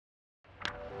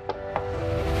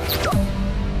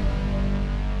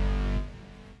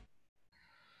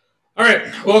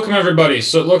right, welcome everybody.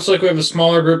 So it looks like we have a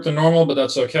smaller group than normal, but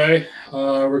that's okay.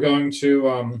 We're going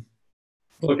to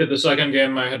look at the second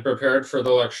game I had prepared for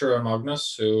the lecture on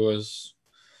Magnus, who, as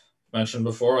mentioned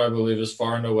before, I believe is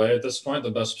far and away at this point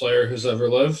the best player who's ever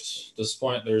lived. At this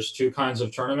point, there's two kinds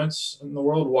of tournaments in the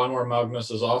world. One where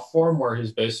Magnus is off form, where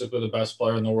he's basically the best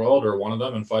player in the world, or one of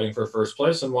them, and fighting for first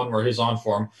place, and one where he's on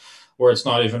form, where it's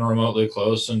not even remotely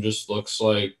close and just looks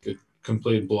like a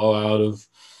complete blowout of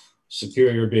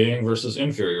superior being versus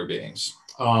inferior beings.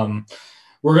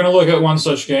 We're going to look at one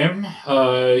such game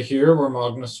here where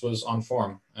Magnus was on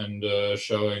form and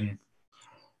showing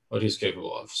what he's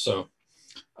capable of. So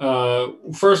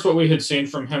first, what we had seen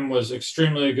from him was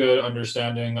extremely good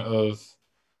understanding of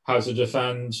how to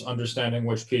defend, understanding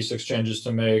which piece exchanges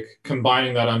to make,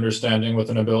 combining that understanding with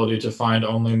an ability to find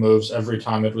only moves every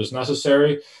time it was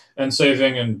necessary, and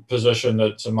saving in position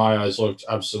that, to my eyes, looked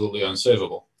absolutely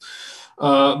unsavable.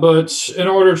 But in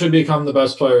order to become the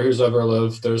best player who's ever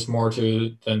lived, there's more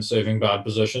to than saving bad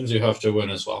positions. You have to win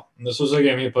as well. And this was a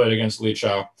game he played against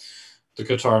Chao, the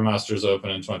Qatar Masters Open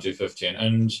in 2015.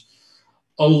 And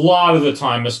a lot of the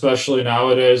time, especially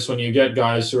nowadays, when you get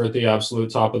guys who are at the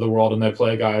absolute top of the world and they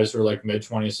play guys who are like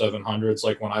mid-2700s,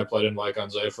 like when I played in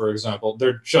Weikanze, for example,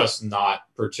 they're just not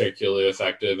particularly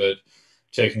effective at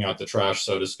taking out the trash,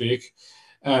 so to speak.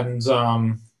 And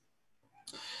I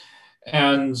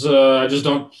just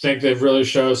don't think they've really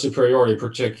shown superiority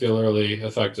particularly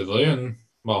effectively, and,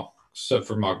 well, except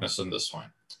for Magnus in this point.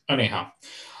 Anyhow,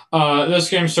 this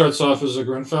game starts off as a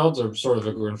Grunfeld, or sort of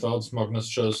a Grunfeld. Magnus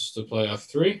chose to play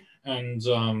f3, and,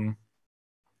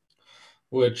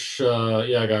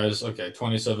 yeah, guys, okay,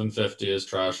 2750 is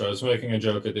trash. I was making a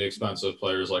joke at the expense of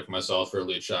players like myself or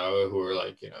Chao, who are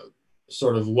like,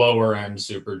 sort of lower-end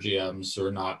super GMs who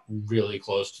are not really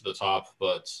close to the top,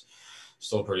 but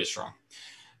still pretty strong.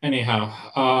 Anyhow,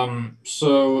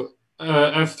 so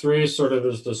f3 sort of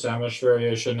is the Samish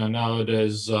variation, and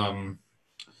nowadays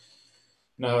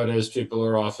people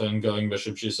are often going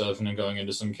bishop g7 and going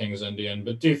into some king's Indian,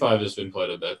 but d5 has been played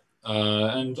a bit.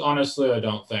 And honestly, I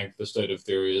don't think the state of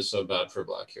theory is so bad for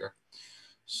black here.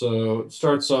 So it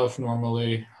starts off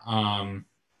normally.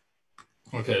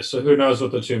 Okay, so who knows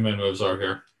what the two main moves are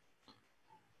here?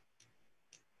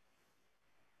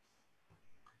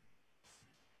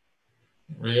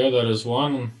 Rio, that is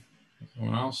one.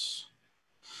 Anyone else?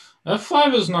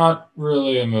 f5 is not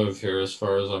really a move here as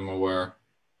far as I'm aware.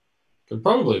 Could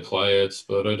probably play it,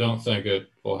 but I don't think it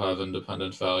will have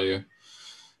independent value.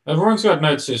 Everyone's got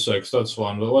knight c6, that's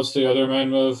one, but what's the other main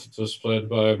move? It was played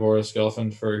by Boris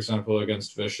Gelfand, for example,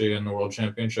 against Vichy in the World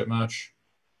Championship match.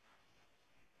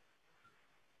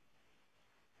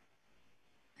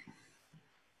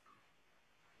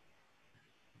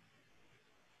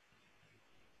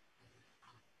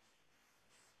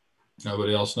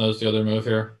 Nobody else knows the other move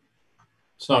here?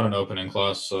 It's not an opening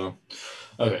class, so...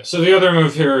 Okay, so the other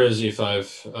move here is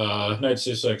e5. Knight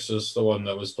c6 is the one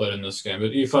that was played in this game, but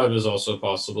e5 is also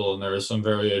possible, and there is some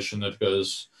variation that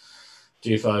goes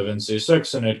d5 and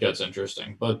c6, and it gets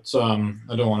interesting. But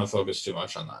I don't want to focus too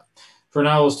much on that. For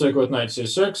now, we'll stick with knight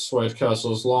c6, white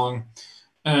castle's long,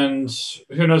 and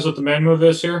who knows what the main move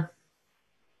is here?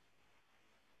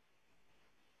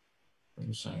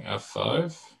 I'm saying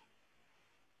f5.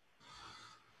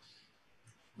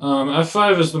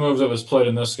 f5 is the move that was played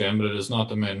in this game, but it is not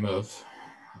the main move.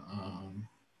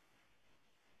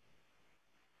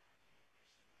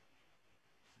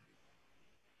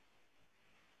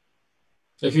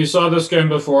 If you saw this game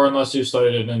before, unless you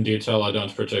studied it in detail, I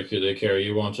don't particularly care.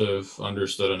 You won't have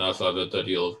understood enough of it that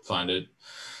you'll find it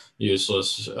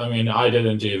useless. I mean, I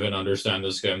didn't even understand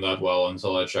this game that well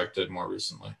until I checked it more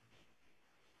recently.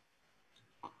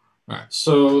 All right,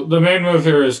 so the main move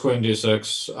here is queen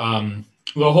d6.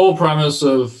 The whole premise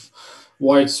of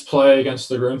White's play against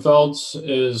the Grunfelds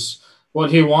is what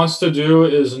he wants to do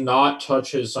is not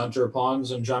touch his center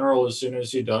pawns. In general, as soon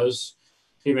as he does,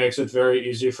 he makes it very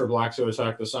easy for black to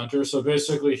attack the center. So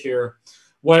basically here,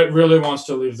 White really wants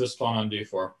to leave this pawn on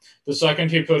d4. The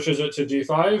second he pushes it to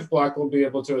d5, black will be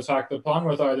able to attack the pawn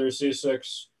with either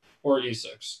c6 or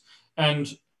e6.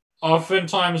 And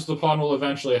oftentimes the pawn will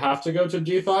eventually have to go to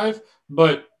d5,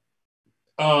 but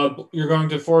you're going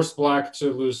to force black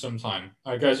to lose some time.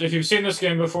 All right, guys, if you've seen this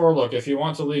game before, look, if you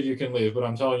want to leave, you can leave, but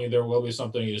I'm telling you there will be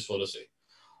something useful to see.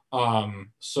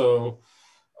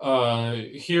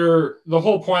 Here, the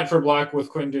whole point for black with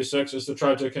queen d6 is to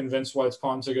try to convince white's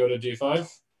pawn to go to d5.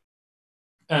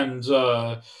 And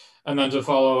then to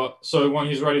follow, so when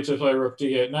he's ready to play rook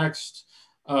d8 next,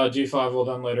 d5 will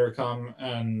then later come,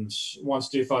 and once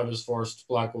d5 is forced,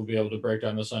 black will be able to break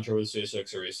down the center with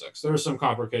c6 or e6. There are some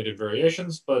complicated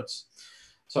variations, but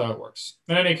That's how it works.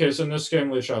 In any case, in this game,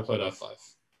 Liu Chao played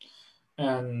f5.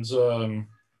 And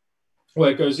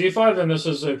white goes e5, and this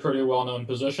is a pretty well-known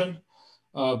position.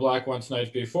 Black went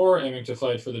knight b4, aiming to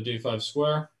fight for the d5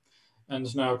 square.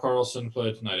 And now Carlsen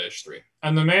played knight h3.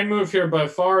 And the main move here by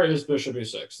far is bishop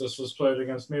e6. This was played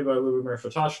against me by Lubomir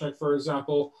Fatashnik, for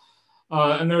example.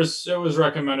 And it was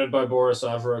recommended by Boris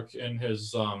Avruk in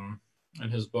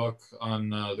his book on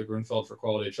the Grunfeld for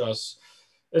Quality Chess.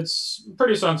 It's a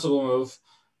pretty sensible move.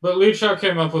 But Liu Chao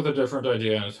came up with a different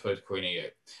idea and played queen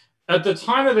e8. At the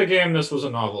time of the game, this was a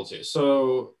novelty.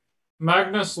 So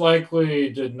Magnus likely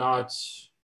did not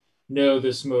know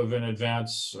this move in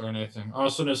advance or anything.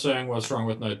 Austin is saying, what's wrong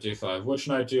with knight d5? Which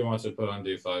knight do you want to put on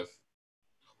d5?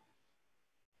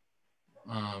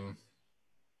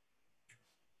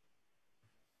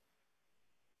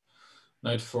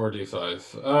 Knight 4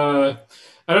 d5.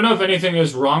 I don't know if anything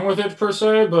is wrong with it per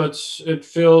se, but it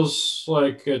feels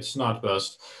like it's not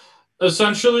best.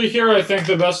 Essentially here, I think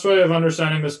the best way of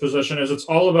understanding this position is it's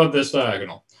all about this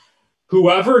diagonal.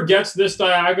 Whoever gets this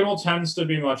diagonal tends to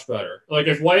be much better. Like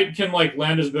if white can like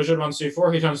land his bishop on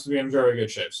c4, he tends to be in very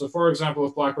good shape. So for example,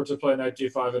 if black were to play knight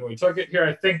d5 and we took it here,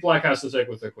 I think black has to take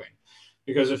with the queen.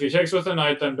 Because if he takes with the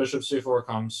knight, then bishop c4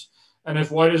 comes. And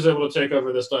if white is able to take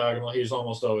over this diagonal, he's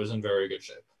almost always in very good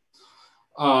shape.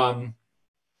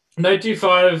 Knight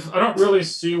d5, I don't really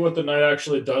see what the knight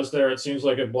actually does there. It seems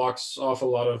like it blocks off a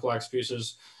lot of black's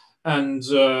pieces. And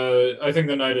I think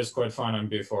the knight is quite fine on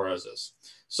b4 as is.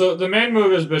 So the main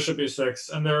move is bishop e6,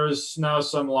 and there is now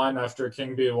some line after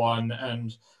king b1.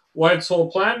 And white's whole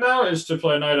plan now is to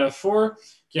play knight f4,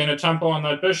 gain a tempo on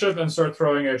that bishop, and start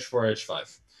throwing h4,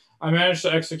 h5. I managed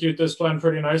to execute this plan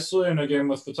pretty nicely in a game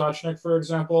with Fatashnik, for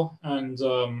example. And,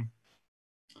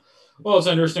 well, it's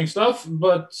interesting stuff,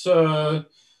 but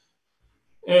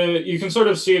you can sort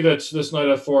of see that this knight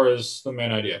f4 is the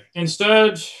main idea.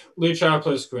 Instead, Liu Chao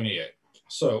plays queen e8.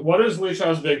 So what is Liu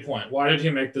Chao's big point? Why did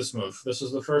he make this move? This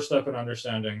is the first step in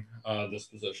understanding this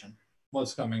position.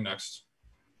 What's coming next?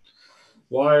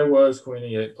 Why was queen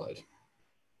e8 played?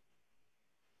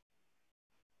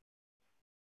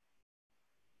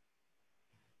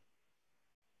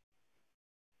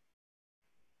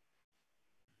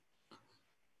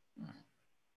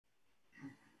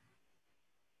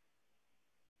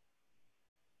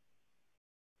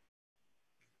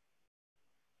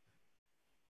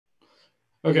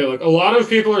 Okay, look, a lot of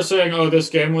people are saying, oh,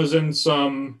 this game was in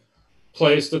some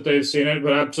place that they've seen it,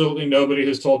 but absolutely nobody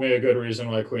has told me a good reason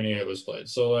why queen e8 was played.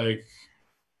 So, like,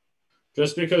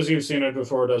 just because you've seen it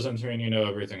before doesn't mean you know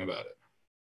everything about it.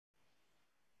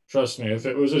 Trust me, if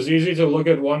it was as easy to look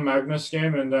at one Magnus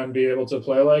game and then be able to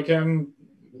play like him,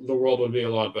 the world would be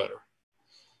a lot better.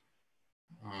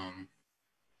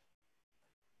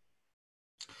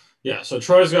 Yeah, so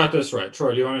Troy's got this right.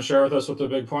 Troy, do you want to share with us what the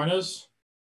big point is?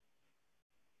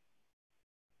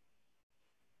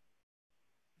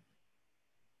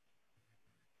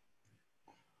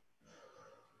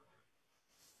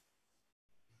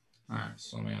 All right,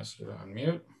 so let me ask you to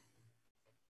unmute.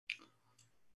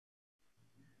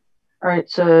 All right,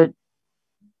 so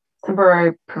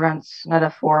temporary prevents knight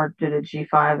f4 due to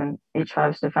g5 and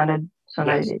h5 is defended, so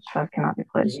Yes. knight h5 cannot be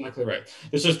played. Exactly right.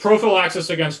 This is prophylaxis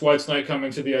against white's knight coming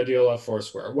to the ideal f4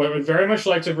 square. White would very much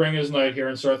like to bring his knight here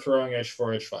and start throwing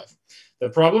h4, h5. The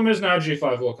problem is now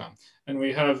g5 will come, and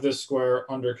we have this square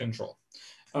under control.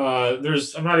 I'm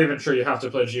not even sure you have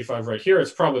to play g5 right here.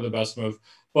 It's probably the best move.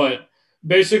 But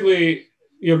basically,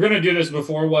 you're going to do this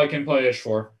before white can play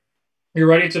h4. You're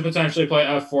ready to potentially play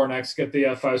f4 next, get the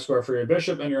f5 square for your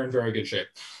bishop, and you're in very good shape.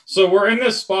 So we're in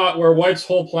this spot where white's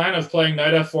whole plan of playing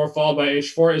knight f4 followed by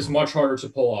h4 is much harder to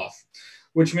pull off,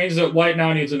 which means that white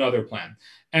now needs another plan.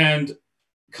 And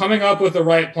coming up with the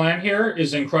right plan here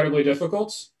is incredibly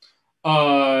difficult,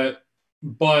 but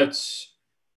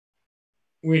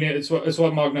it's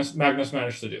what Magnus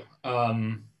managed to do.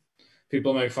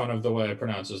 People make fun of the way I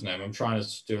pronounce his name. I'm trying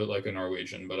to do it like a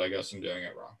Norwegian, but I guess I'm doing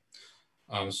it wrong.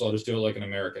 So I'll just do it like an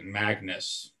American.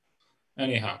 Magnus.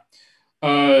 Anyhow,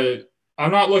 I'm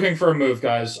not looking for a move,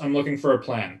 guys. I'm looking for a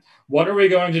plan. What are we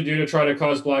going to do to try to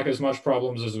cause black as much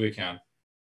problems as we can?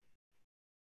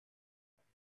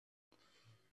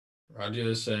 Radia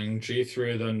is saying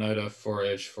g3, then knight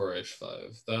f4, h4,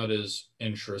 h5. That is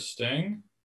interesting.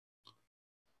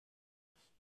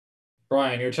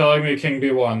 Brian, you're telling me king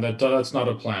b1. That's not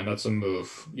a plan. That's a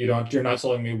move. You're not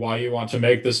telling me why you want to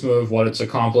make this move, what it's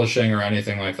accomplishing, or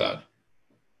anything like that.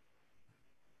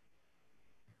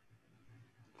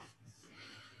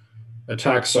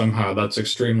 Attack somehow. That's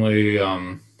extremely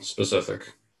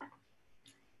specific.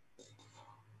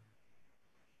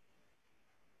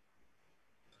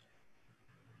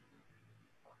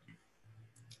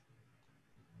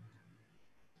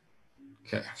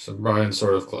 Okay, so Brian's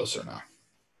sort of closer now.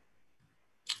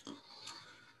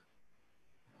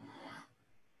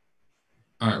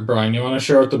 All right, Brian, you want to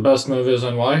share what the best move is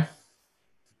and why?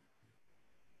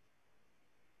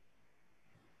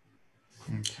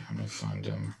 Okay, let me find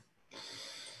him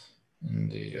in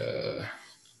the.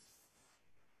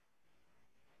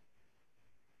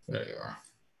 There you are.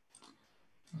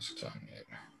 Let's time it.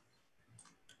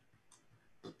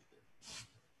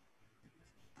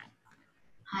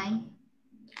 Hi.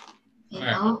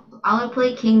 I'll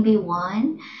play King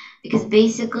B1 because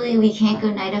basically we can't go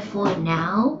Knight F4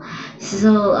 now.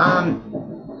 So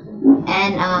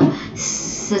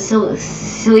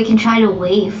so we can try to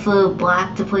wait for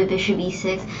Black to play Bishop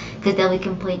E6 because then we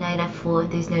can play Knight F4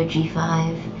 if there's no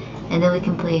G5, and then we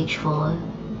can play H4.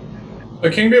 The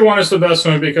King B1 is the best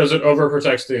move because it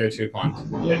overprotects the A2 pawn.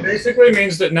 Yes. It basically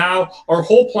means that now our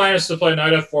whole plan is to play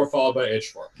Knight F4 followed by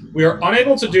H4. We are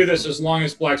unable to do this as long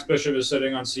as Black's bishop is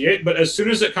sitting on C8, but as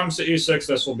soon as it comes to E6,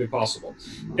 this will be possible.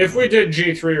 If we did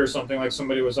G3 or something like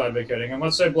somebody was advocating, and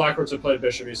let's say Black were to play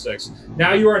bishop E6,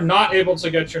 now you are not able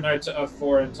to get your knight to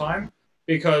F4 in time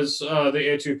because the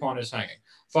A2 pawn is hanging.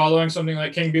 Following something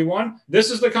like King B1, this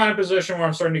is the kind of position where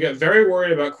I'm starting to get very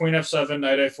worried about Queen F7,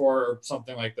 Knight A4, or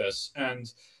something like this.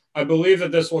 And I believe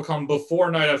that this will come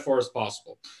before Knight F4 is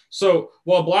possible. So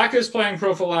while Black is playing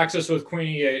prophylaxis with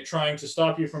Queen E8, trying to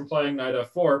stop you from playing Knight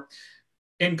F4,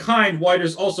 in kind, White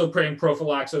is also playing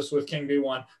prophylaxis with King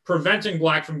B1, preventing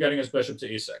Black from getting his bishop to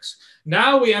E6.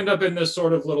 Now we end up in this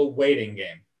sort of little waiting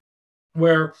game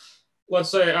where, let's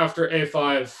say after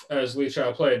A5, as Li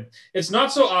Chao played, it's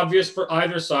not so obvious for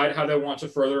either side how they want to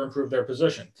further improve their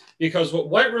position. Because what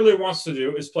White really wants to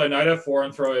do is play Knight F4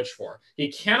 and throw H4. He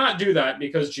cannot do that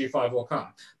because G5 will come.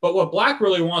 But what Black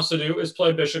really wants to do is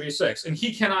play Bishop E6. And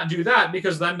he cannot do that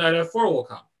because then Knight F4 will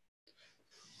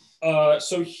come.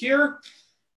 So here,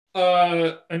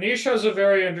 Anish has a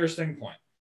very interesting point.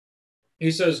 He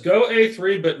says, go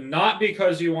A3, but not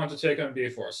because you want to take on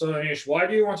B4. So Anish, why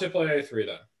do you want to play A3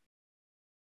 then?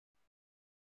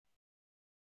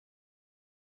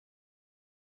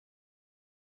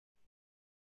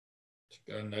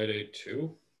 Go Knight A2.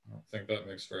 I don't think that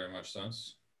makes very much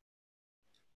sense.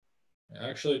 I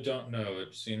actually don't know.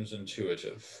 It seems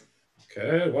intuitive.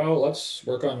 Okay, well, let's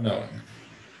work on knowing.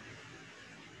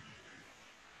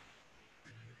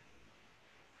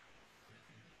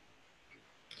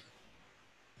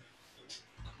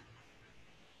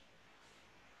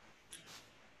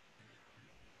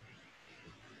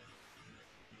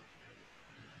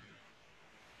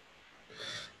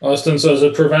 Austin says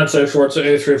it prevents A4 to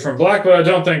A3 from Black, but I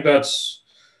don't think that's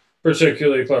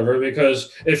particularly clever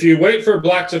because if you wait for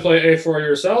Black to play A4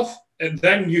 yourself,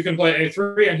 then you can play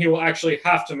A3 and he will actually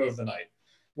have to move the knight.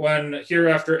 When here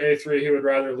after A3, he would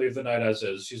rather leave the knight as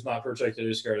is. He's not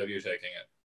particularly scared of you taking it.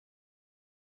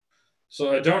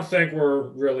 So I don't think we're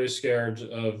really scared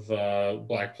of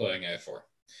Black playing A4.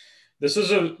 This is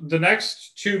the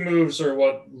next two moves are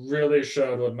what really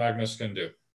showed what Magnus can do.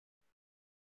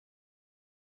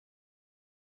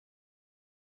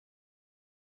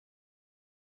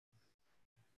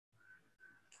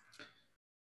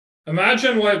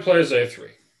 Imagine White plays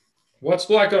A3. What's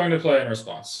Black going to play in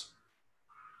response?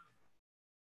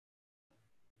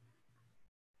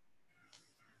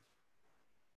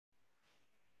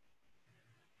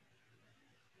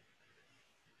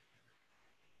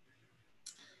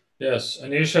 Yes,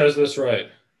 Anish has this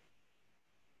right.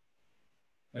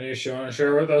 Anish, you want to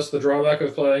share with us the drawback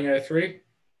of playing A3?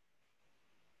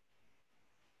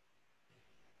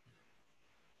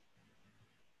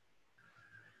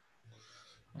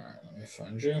 All right, let me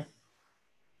find you. All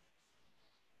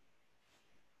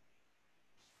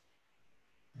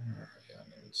right, yeah,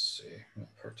 let's see.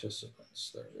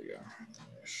 Participants, there we go.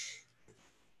 Anish.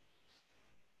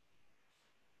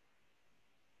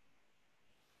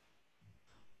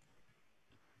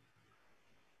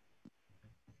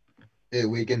 It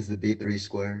weakens the B3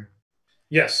 square.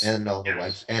 Yes. And all the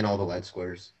white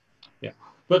squares. Yeah.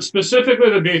 But specifically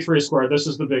the B3 square, this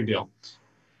is the big deal.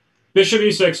 Bishop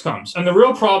E6 comes. And the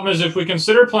real problem is if we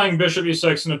consider playing Bishop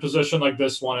E6 in a position like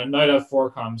this one and Knight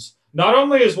F4 comes, not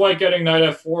only is White getting Knight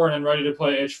F4 and ready to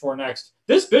play H4 next,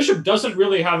 this bishop doesn't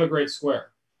really have a great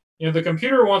square. You know, the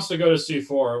computer wants to go to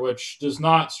C4, which does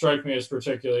not strike me as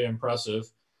particularly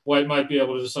impressive. White might be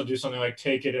able to just do something like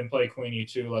take it and play Queen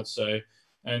E2, let's say.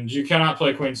 And you cannot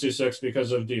play Queen C6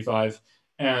 because of D5.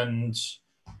 And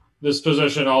this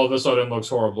position all of a sudden looks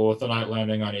horrible with the knight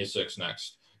landing on E6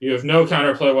 next. You have no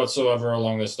counterplay whatsoever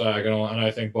along this diagonal, and I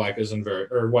think White is in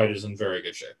very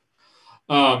good shape.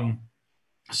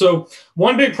 So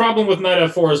one big problem with knight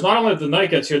f4 is not only that the knight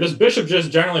gets here, this bishop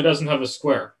just generally doesn't have a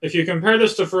square. If you compare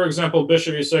this to, for example,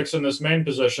 bishop e6 in this main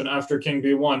position after king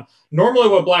b1, normally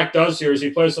what black does here is he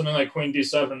plays something like queen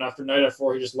d7, and after knight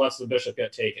f4, he just lets the bishop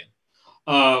get taken,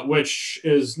 which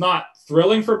is not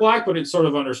thrilling for black, but it's sort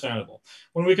of understandable.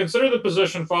 When we consider the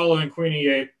position following queen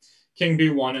e8, king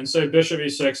b1, and say bishop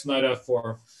e6, knight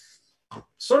f4,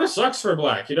 sort of sucks for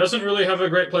black. He doesn't really have a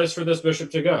great place for this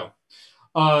bishop to go.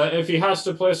 If he has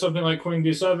to play something like queen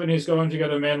d7, he's going to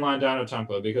get a main line down a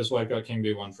tempo because white got king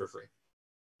b1 for free.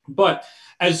 But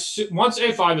once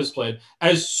a5 is played,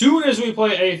 as soon as we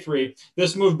play a3,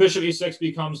 this move bishop e6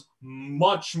 becomes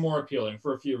much more appealing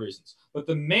for a few reasons. But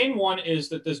the main one is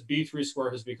that this b3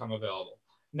 square has become available.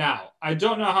 Now, I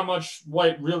don't know how much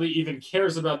white really even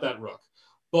cares about that rook,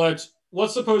 but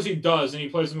let's suppose he does and he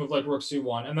plays a move like rook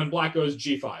c1, and then black goes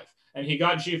g5. And he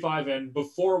got g5 in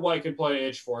before white could play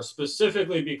h4,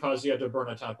 specifically because he had to burn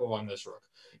a tempo on this rook.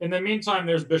 In the meantime,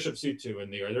 there's bishop c2 in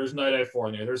the air. There's knight a4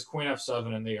 in the air. There's queen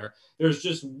f7 in the air. There's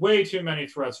just way too many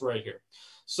threats right here.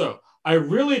 So I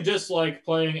really dislike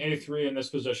playing a3 in this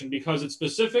position because it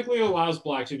specifically allows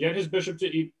black to get his bishop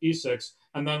to e6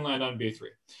 and then land on b3.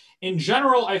 In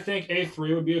general, I think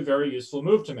a3 would be a very useful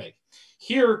move to make.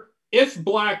 Here, if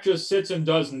black just sits and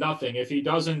does nothing, if he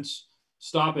doesn't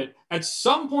stop it, at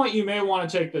some point you may want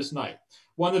to take this knight.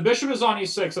 When the bishop is on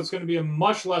e6, that's going to be a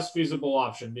much less feasible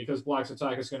option because black's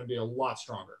attack is going to be a lot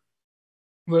stronger.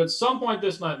 But at some point,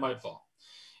 this knight might fall.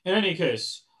 In any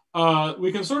case,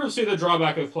 we can sort of see the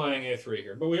drawback of playing a3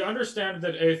 here, but we understand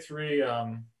that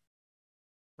a3...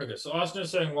 Okay, so Austin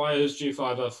is saying, why is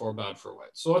g5, f4 bad for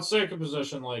white? So let's take a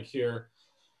position like here.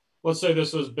 Let's say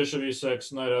this was bishop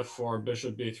e6, knight f4,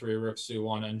 bishop b3, rook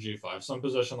c1, and g5. Some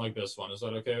position like this one. Is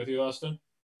that okay with you, Austin?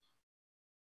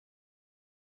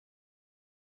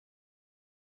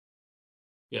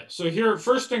 Yeah, so here,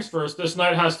 first things first, this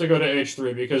knight has to go to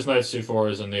h3 because knight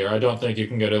c4 is in the air. I don't think you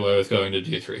can get away with going to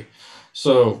d3.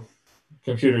 So,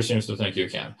 computer seems to think you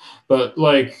can. But,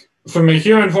 like, from a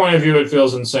human point of view, it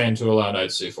feels insane to allow knight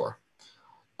c4.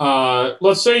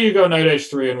 Let's say you go knight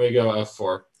h3 and we go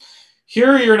f4.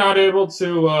 Here, you're not able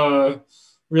to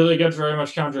really get very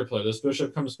much counterplay. This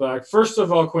bishop comes back. First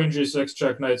of all, queen g6,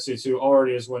 check, knight c2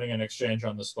 already is winning an exchange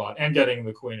on the spot and getting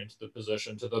the queen into the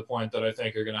position to the point that I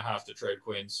think you're going to have to trade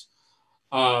queens.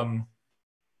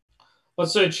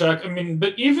 Let's say check. I mean,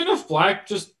 but even if black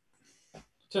just, I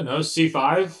don't know,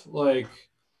 c5, like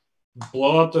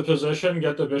blow up the position,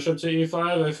 get the bishop to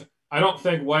e5, I don't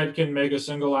think white can make a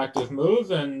single active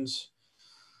move, and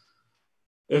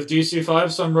if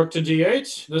dc5, some rook to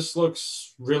d8, this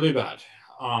looks really bad.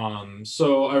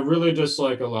 So I really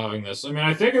dislike allowing this. I mean,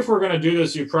 I think if we're going to do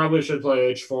this, you probably should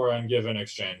play h4 and give an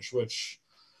exchange, which,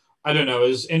 I don't know,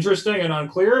 is interesting and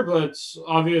unclear, but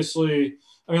obviously,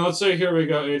 I mean, let's say here we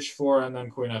go h4 and then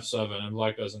queen f7, and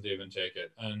black doesn't even take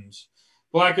it. And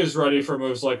black is ready for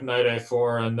moves like knight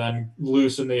a4 and then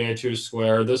loosen the a2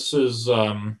 square. This is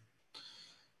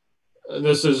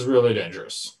really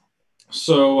dangerous.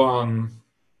 So,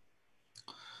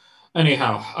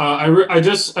 anyhow, I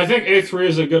think a3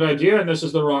 is a good idea, and this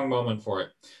is the wrong moment for it.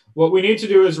 What we need to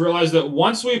do is realize that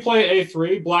once we play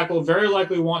a3, black will very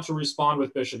likely want to respond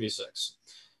with bishop e6.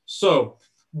 So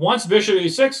once bishop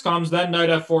e6 comes, then knight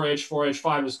f4, h4,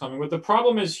 h5 is coming. But the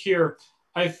problem is here,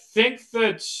 I think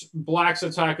that black's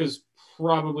attack is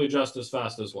probably just as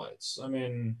fast as white's. I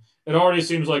mean, it already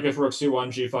seems like if rook c1,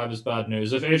 g5 is bad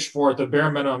news. If h4, at the bare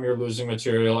minimum, you're losing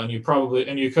material, and you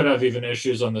could have even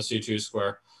issues on the c2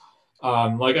 square.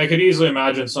 Like I could easily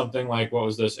imagine something like, what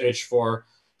was this, h4,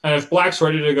 and if black's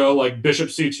ready to go like bishop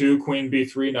c2, queen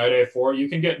b3, knight a4, you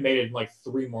can get mated in like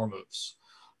 3 more moves.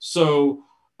 So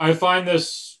I find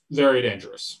this very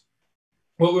dangerous.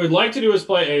 What we would like to do is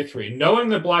play a3, knowing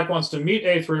that black wants to meet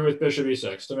a3 with bishop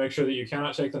e6 to make sure that you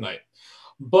cannot take the knight.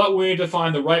 But we need to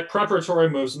find the right preparatory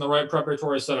moves and the right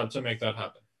preparatory setup to make that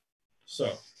happen.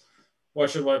 So what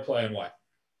should white play and why?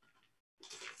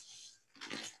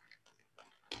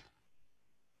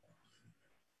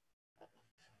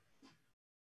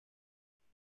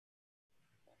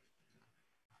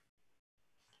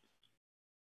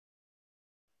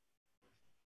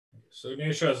 So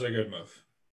Nisha has a good move.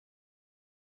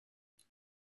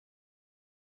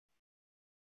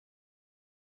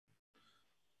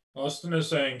 Austin is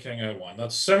saying king a1.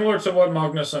 That's similar to what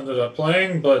Magnus ended up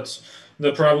playing, but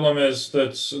the problem is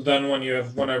that then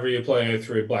whenever you play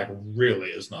a3, black really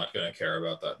is not going to care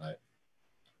about that knight.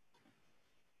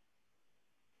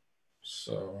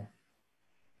 So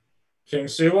king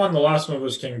c1, the last move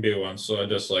was king b1, so I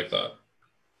dislike that.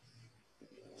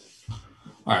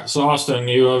 All right, so Austin,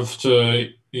 you have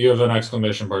to You have an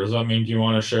exclamation mark. Does that mean you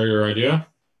want to share your idea?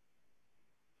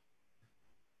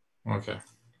 Okay.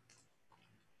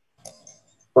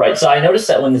 Right, so I noticed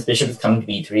that when this bishop is coming to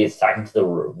b3, it's attacking to the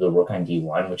rook on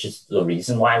d1, which is the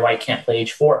reason why white can't play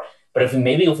h4. But if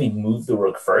we move the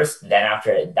rook first, then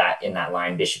after that, in that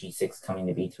line, bishop e6 coming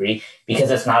to b3, because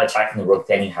it's not attacking the rook,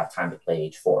 then you have time to play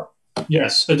h4.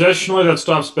 Yes. Additionally, that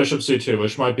stops bishop c2,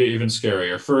 which might be even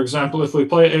scarier. For example, if we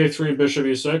play a3, bishop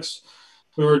e6,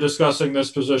 we were discussing this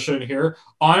position here.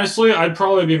 Honestly, I'd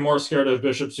probably be more scared of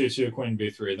bishop c2, queen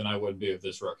b3 than I would be of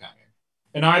this rook hanging.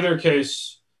 In either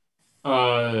case, we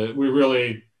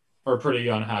really are pretty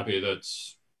unhappy that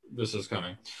this is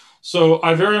coming. So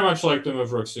I very much like the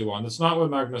move rook c1. That's not what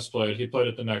Magnus played. He played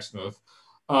it the next move.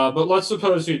 But let's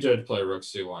suppose he did play rook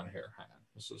c1 here. Hang on.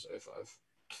 This is a5.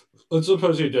 Let's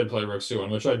suppose he did play rook c1,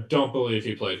 which I don't believe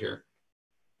he played here.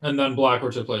 And then black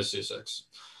were to play c6.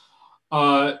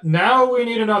 Now we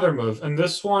need another move. And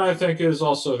this one I think is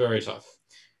also very tough.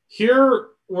 Here,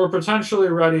 we're potentially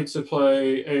ready to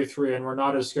play a3, and we're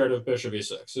not as scared of bishop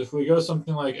e6. If we go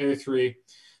something like a3,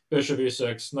 bishop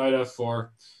e6, knight f4,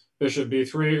 bishop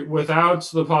b3, without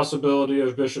the possibility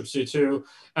of bishop c2,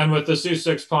 and with the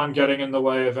c6 pawn getting in the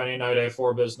way of any knight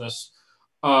a4 business,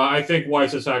 I think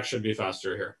white's attack should be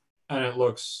faster here. And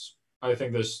I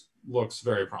think this looks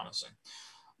very promising.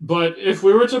 But if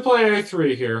we were to play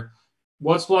a3 here,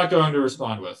 what's black going to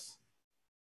respond with?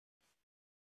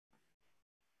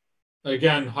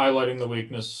 Again, highlighting the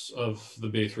weakness of the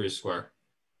b3 square.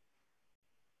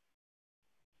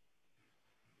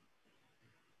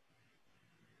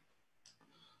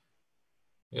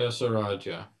 Yes, right,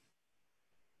 yeah.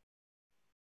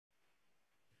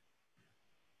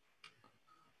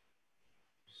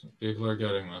 People are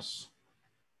getting this.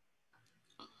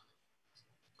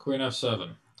 Queen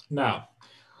f7. Now,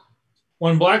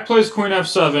 when black plays queen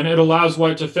f7, it allows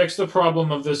white to fix the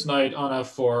problem of this knight on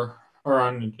f4, or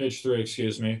on h3,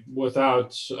 excuse me, with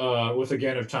a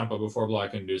gain of tempo before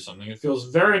black can do something. It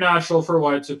feels very natural for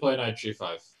white to play knight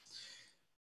g5.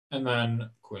 And then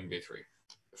queen b3.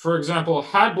 For example,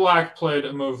 had black played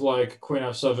a move like queen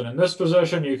f7 in this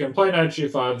position, you can play knight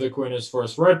g5, the queen is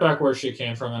forced right back where she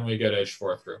came from, and we get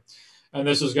h4 through. And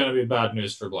this is going to be bad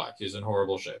news for black. He's in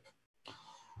horrible shape.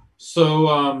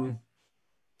 So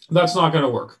that's not going to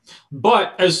work.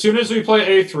 But as soon as we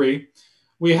play a3,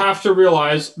 we have to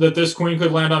realize that this queen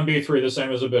could land on b3 the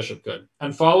same as a bishop could.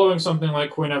 And following something like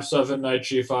queen f7, knight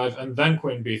g5, and then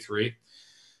queen b3,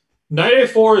 knight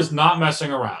a4 is not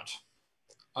messing around.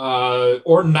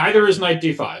 Or neither is knight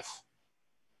d5.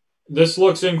 This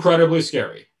looks incredibly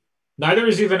scary. Neither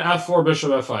is even f4,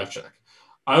 bishop f5 check.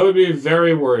 I would be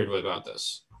very worried about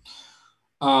this.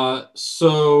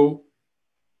 So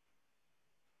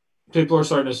people are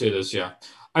starting to see this, yeah.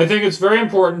 I think it's very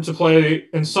important to play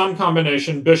in some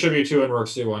combination bishop e2 and rook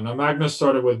c1. Now, Magnus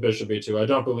started with bishop e2. I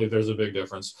don't believe there's a big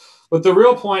difference. But the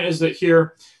real point is that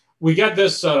here we get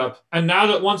this setup. And now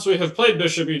that once we have played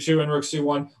bishop e2 and rook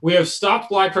c1, we have stopped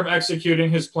black from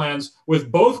executing his plans with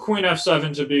both queen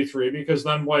f7 to b3, because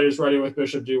then white is ready with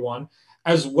bishop d1,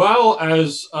 as well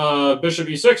as bishop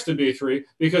e6 to b3,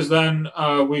 because then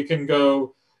we can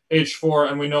go h4,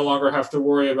 and we no longer have to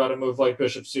worry about a move like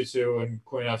bishop c2 and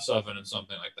queen f7 and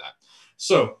something like that.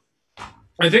 So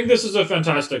I think this is a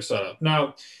fantastic setup.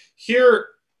 Now, here,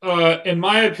 in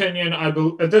my opinion,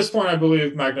 at this point, I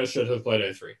believe Magnus should have played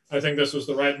a3. I think this was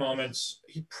the right moment.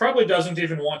 He probably doesn't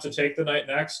even want to take the knight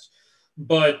next,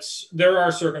 but there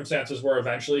are circumstances where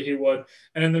eventually he would.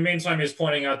 And in the meantime, he's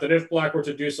pointing out that if black were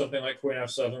to do something like queen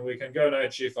f7, we can go knight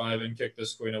g5 and kick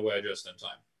this queen away just in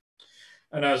time.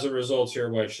 And as a result here,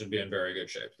 white should be in very good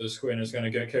shape. This queen is going to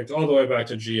get kicked all the way back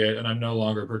to g8, and I'm no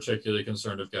longer particularly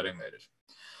concerned of getting mated.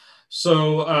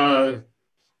 So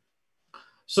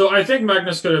I think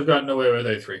Magnus could have gotten away with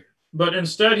a3. But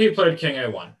instead, he played king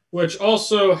a1, which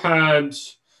also had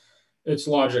its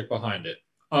logic behind it.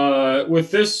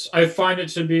 With this, I find it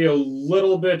to be a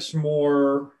little bit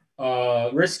more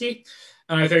risky,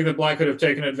 and I think that black could have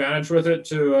taken advantage with it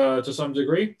to some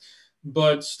degree.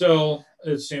 But still,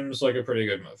 it seems like a pretty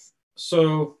good move.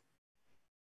 So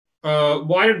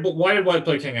why did white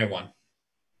play king a1?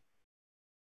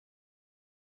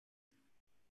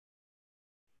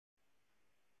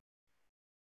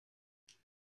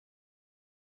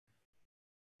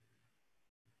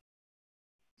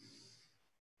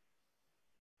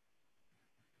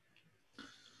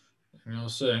 You know,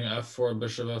 saying f4,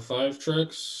 bishop f5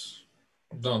 tricks.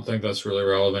 Don't think that's really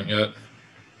relevant yet.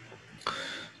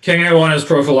 King a1 is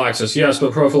prophylaxis. Yes,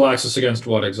 but prophylaxis against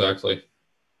what exactly?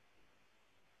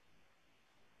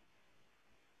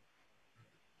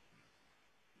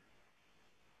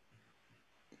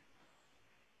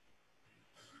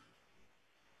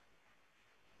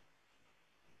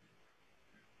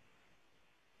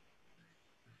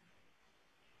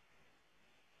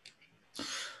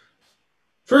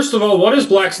 First of all, what is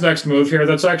black's next move here?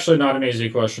 That's actually not an easy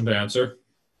question to answer.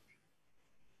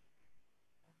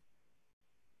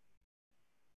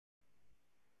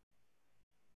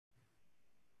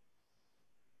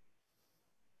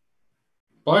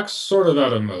 Black's sort of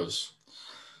out of moves.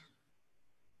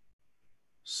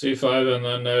 C5 and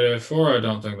then knight a4, I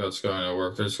don't think that's going to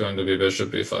work. There's going to be bishop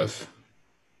b5.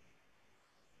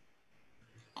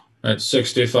 At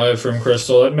 65 from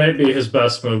Crystal. It may be his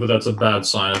best move, but that's a bad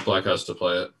sign if black has to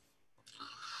play it.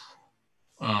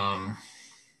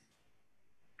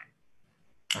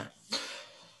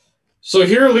 So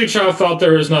here Li Chao felt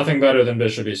there was nothing better than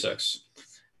bishop e6.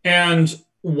 And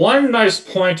one nice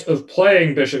point of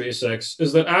playing bishop e6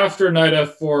 is that after knight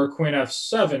f4, queen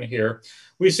f7 here,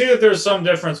 we see that there's some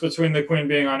difference between the queen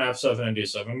being on f7 and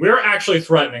d7. We're actually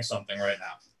threatening something right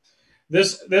now.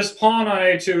 This pawn on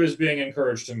a2 is being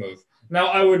encouraged to move. Now,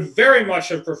 I would very much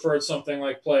have preferred something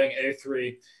like playing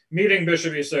a3, meeting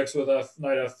bishop e6 with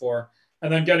knight f4,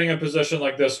 and then getting a position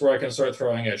like this where I can start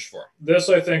throwing h4. This,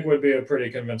 I think, would be a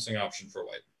pretty convincing option for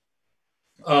white.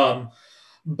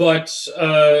 But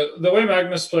the way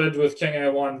Magnus played with king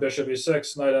a1, bishop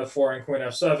e6, knight f4, and queen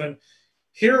f7,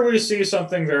 here we see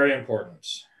something very important.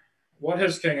 What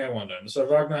has king a1 done? So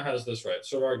Wagner has this right.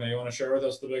 So Wagner, you want to share with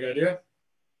us the big idea?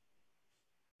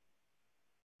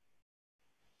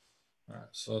 All right,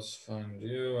 so let's find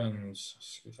you and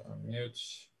scoot on mute.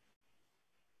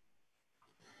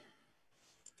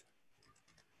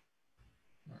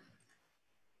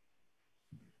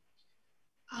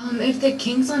 If the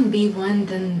king's on b1,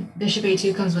 then bishop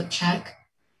a2 comes with check.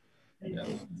 Yeah.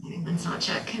 It's not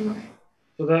check anymore.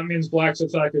 So that means black's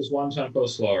attack is one tempo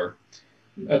slower.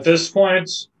 At this point,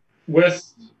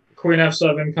 with queen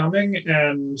f7 coming,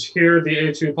 and here the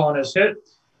a2 pawn is hit,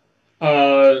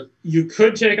 you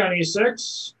could take on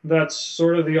e6. That's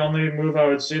sort of the only move I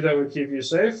would see that would keep you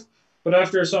safe. But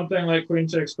after something like queen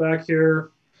takes back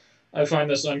here, I find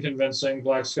this unconvincing.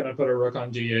 Black's going to put a rook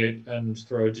on d8 and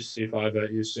throw c5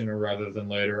 at you sooner rather than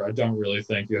later. I don't really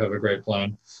think you have a great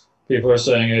plan. People are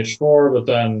saying h4, but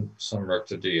then some rook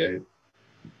to d8.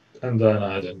 And then,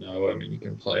 I don't know, I mean, you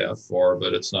can play f4,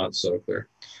 but it's not so clear.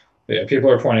 But yeah, people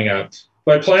are pointing out.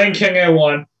 By playing king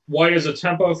a1, white is a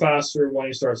tempo faster when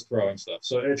he starts throwing stuff.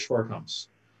 So h4 comes.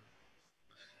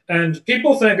 And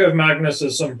people think of Magnus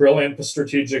as some brilliant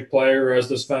strategic player who has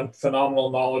this phenomenal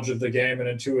knowledge of the game and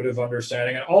intuitive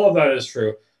understanding, and all of that is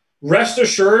true. Rest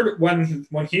assured, when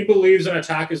he believes an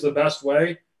attack is the best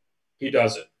way, he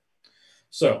does it.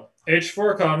 So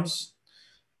h4 comes,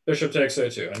 bishop takes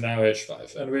a2, and now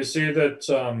h5. And we see that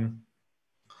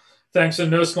thanks in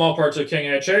no small part to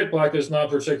king h8, black is not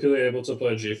particularly able to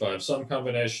play g5. Some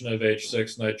combination of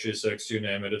h6, knight g6, you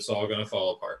name it, it's all going to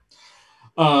fall apart.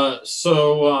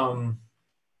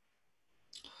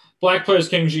 Black plays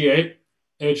king g8,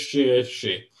 hg,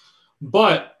 hg.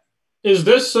 But is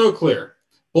this so clear?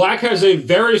 Black has a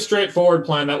very straightforward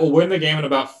plan that will win the game in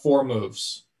about 4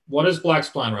 moves. What is black's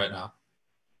plan right now?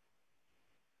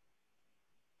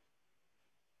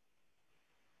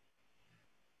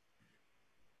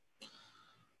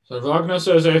 So Wagner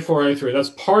says a4, a3. That's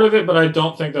part of it, but I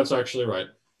don't think that's actually right.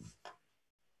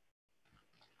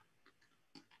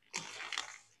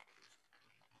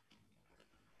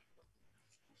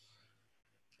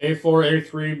 a4,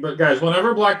 a3. But guys,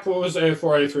 whenever black pulls a4,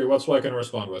 a3, what's white going to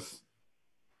respond with?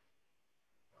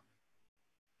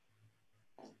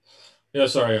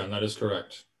 Yes, Ariane, that is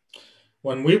correct.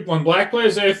 When black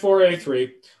plays a4,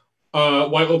 a3,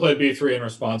 white will play b3 in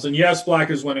response. And yes, black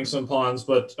is winning some pawns,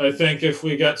 but I think if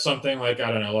we get something like,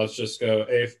 I don't know, let's just go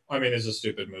I mean, these are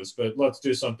stupid moves, but let's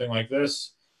do something like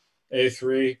this,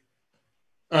 a3.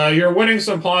 You're winning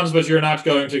some pawns, but you're not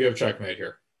going to give checkmate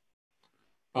here.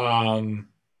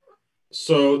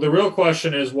 So the real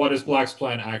question is, what is black's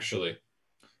plan actually?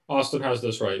 Austin has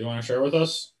this right. You want to share with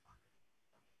us?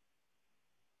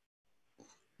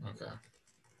 Okay.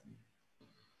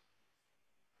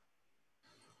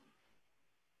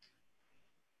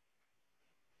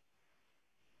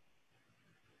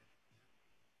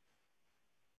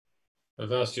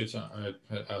 I've asked you to,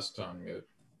 I asked to unmute.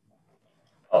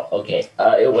 Oh, okay.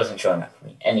 It wasn't showing up for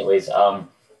me. Anyways,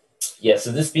 yeah,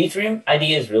 so this b3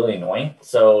 idea is really annoying.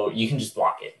 So you can just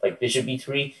block it. Like bishop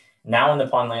b3, now when the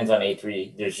pawn lands on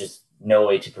a3, there's just no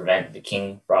way to prevent the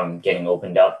king from getting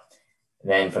opened up.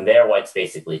 And then from there, white's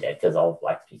basically dead because all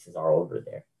black's pieces are over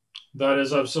there. That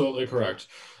is absolutely correct.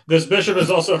 This bishop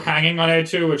is also hanging on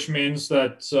a2, which means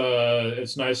that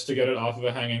it's nice to get it off of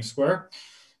a hanging square.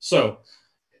 So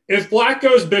if black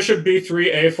goes bishop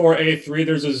b3, a4, a3,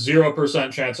 there's a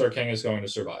 0% chance our king is going to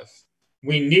survive.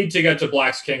 We need to get to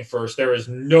black's king first. There is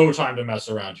no time to mess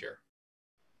around here.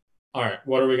 All right,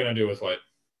 what are we going to do with white?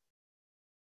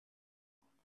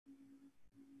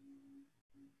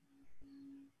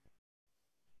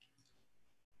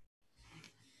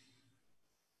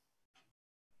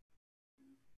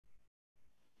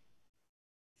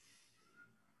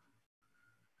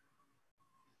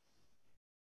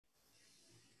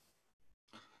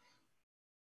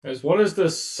 Guys, what does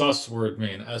this sus word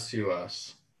mean?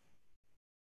 S-U-S.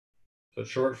 Is it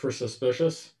short for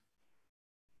suspicious?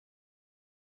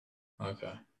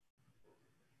 Okay.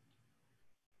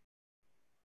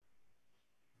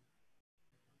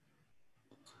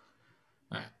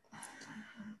 All right.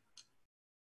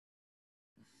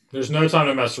 There's no time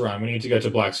to mess around. We need to get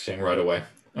to black's king right away.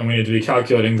 And we need to be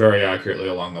calculating very accurately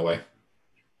along the way.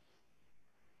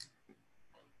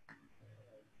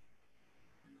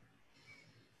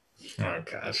 Oh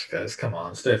gosh, guys, come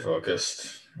on, stay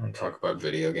focused. Don't talk about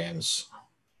video games.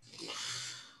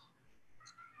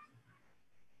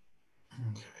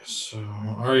 Okay, so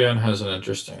Ariane has an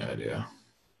interesting idea.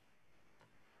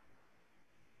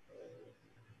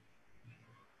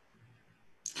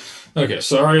 Okay,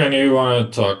 so Ariane, you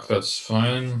want to talk, that's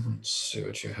fine. Let's see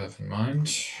what you have in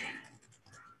mind.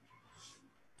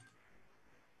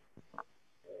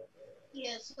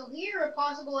 Yeah, so here a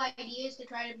possible idea is to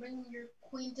try to bring your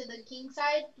queen to the king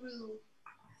side through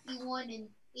e1 and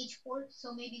h4.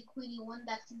 So maybe queen e1,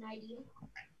 that's an idea.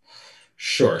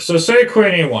 Sure. So say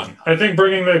queen e1. I think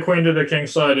bringing the queen to the king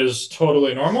side is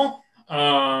totally normal.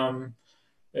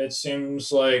 It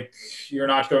seems like you're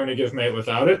not going to give mate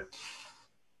without it.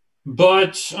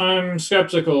 But I'm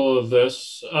skeptical of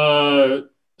this.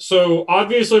 So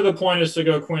obviously the point is to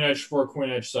go queen h4,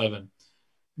 queen h7.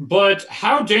 But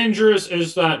how dangerous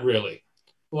is that really?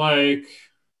 Like,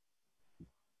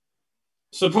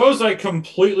 suppose I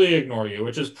completely ignore you,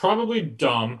 which is probably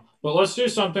dumb, but let's do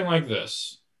something like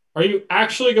this. Are you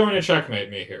actually going to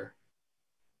checkmate me here?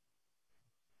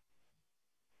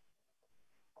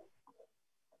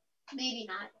 Maybe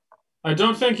not. I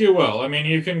don't think you will. I mean,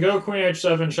 you can go queen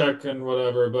h7 check and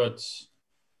whatever, but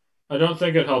I don't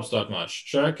think it helps that much.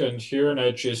 Check and here and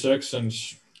h6, and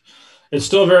it's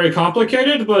still very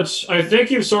complicated, but I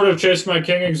think you've sort of chased my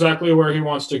king exactly where he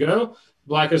wants to go.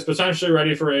 Black is potentially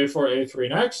ready for a4, a3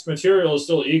 next. Material is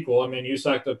still equal. I mean, you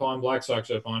sacked a pawn, black sacked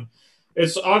a pawn.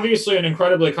 It's obviously an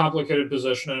incredibly complicated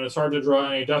position, and it's hard to draw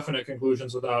any definite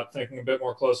conclusions without thinking a bit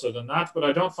more closely than that, but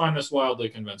I don't find this wildly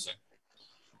convincing.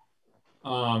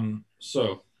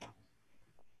 So,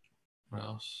 what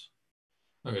else?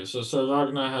 Okay, so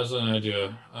Sarvagna has an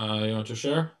idea. You want to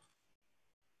share?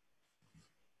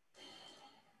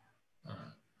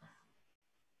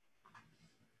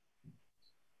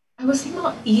 I was thinking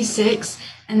about e6,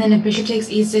 and then if bishop takes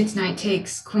e6, knight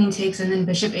takes, queen takes, and then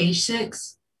bishop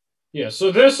h6. Yeah,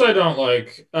 so this I don't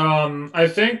like. I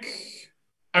think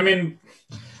clearing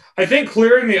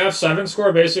the f7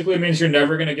 score basically means you're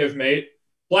never going to give mate.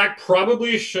 Black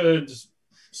probably should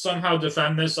somehow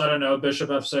defend this, I don't know, bishop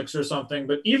f6 or something.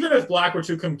 But even if black were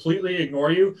to completely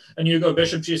ignore you and you go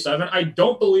bishop g7, I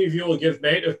don't believe you will give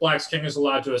mate if black's king is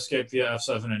allowed to escape via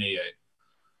f7 and e8.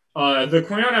 The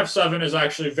queen on f7 is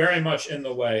actually very much in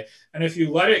the way. And if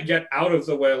you let it get out of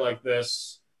the way like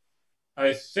this,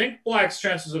 I think black's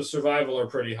chances of survival are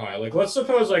pretty high. Like, let's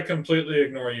suppose I completely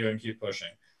ignore you and keep pushing.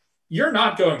 You're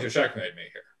not going to checkmate me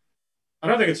here. I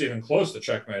don't think it's even close to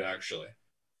checkmate, actually.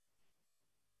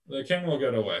 The king will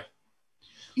get away.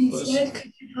 Instead,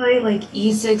 could you play like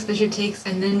e6, bishop takes,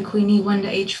 and then queen e1 to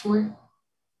h4?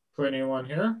 Queen e1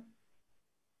 here.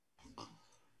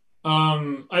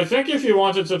 I think if you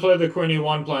wanted to play the queen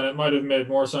e1 plan, it might have made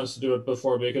more sense to do it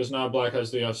before because now black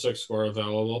has the f6 square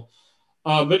available.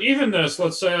 But even this,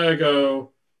 let's say I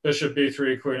go bishop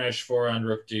b3, queen h4, and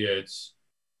rook d8.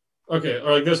 Okay,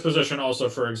 or like this position also,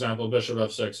 for example, bishop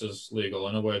f6 is legal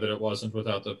in a way that it wasn't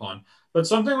without the pawn. But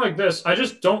something like this, I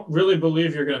just don't really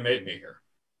believe you're going to mate me here.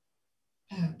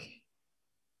 Okay.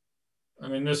 I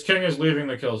mean, this king is leaving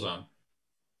the kill zone.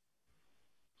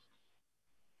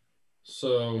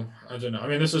 So, I don't know. I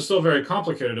mean, this is still very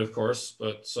complicated, of course,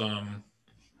 but...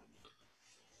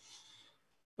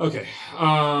 Okay.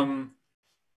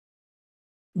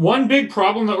 One big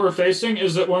problem that we're facing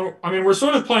is that we're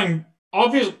sort of playing...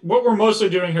 what we're mostly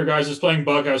doing here, guys, is playing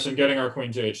bug house and getting our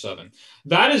queen to h7.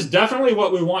 That is definitely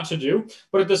what we want to do,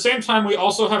 but at the same time, we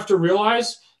also have to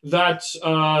realize that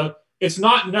it's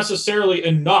not necessarily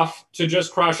enough to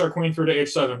just crash our queen through to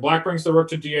h7. Black brings the rook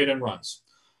to d8 and runs.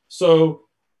 So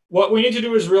what we need to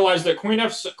do is realize that queen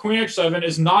h7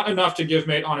 is not enough to give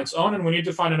mate on its own, and we need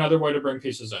to find another way to bring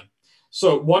pieces in.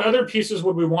 So what other pieces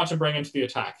would we want to bring into the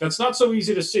attack? That's not so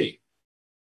easy to see.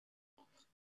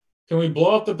 Can we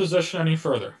blow up the position any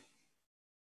further?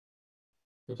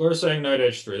 People are saying knight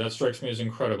h3. That strikes me as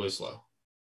incredibly slow.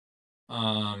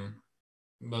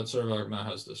 But Sir Wagner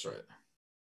has this right.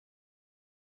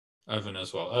 Evan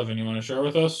as well. Evan, you want to share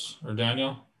with us? Or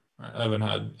Daniel? All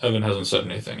right, Evan hasn't said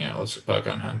anything yet. Let's get back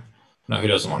on him. No, he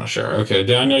doesn't want to share. Okay,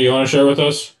 Daniel, you want to share with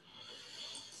us?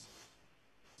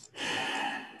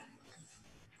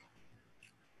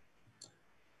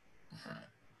 All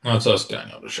right. Let's ask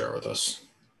Daniel to share with us.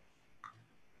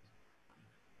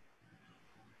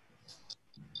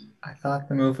 I thought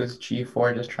the move was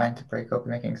g4, just trying to break open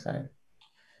the king side.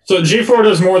 So g4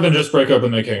 does more than just break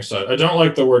open the king side. I don't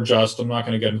like the word just. I'm not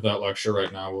going to get into that lecture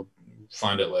right now. We'll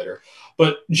find it later.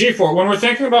 But g4, when we're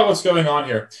thinking about what's going on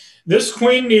here, this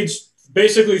queen needs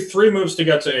basically 3 moves to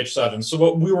get to h7. So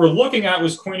what we were looking at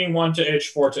was queen e1 to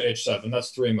h4 to h7.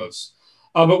 That's 3 moves.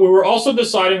 But we were also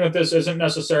deciding that this isn't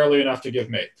necessarily enough to give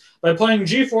mate. By playing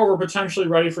g4, we're potentially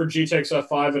ready for g takes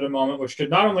f5 at a moment, which could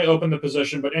not only open the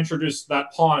position, but introduce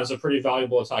that pawn as a pretty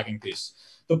valuable attacking piece.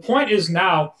 The point is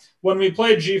now, when we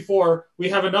play g4, we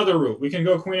have another route. We can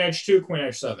go queen h2, queen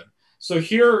h7. So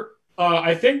here,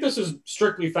 I think this is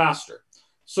strictly faster.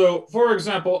 So, for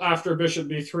example, after bishop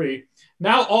b3,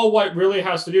 now all white really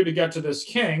has to do to get to this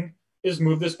king is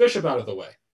move this bishop out of the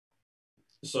way.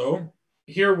 So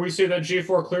here we see that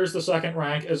g4 clears the second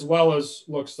rank as well as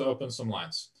looks to open some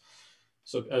lines.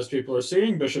 So as people are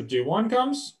seeing, bishop d1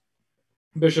 comes.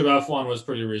 Bishop f1 was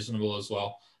pretty reasonable as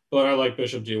well, but I like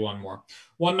bishop d1 more.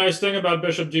 One nice thing about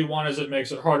bishop d1 is it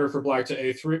makes it harder for black to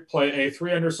play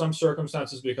a3 under some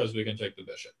circumstances because we can take the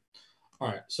bishop. All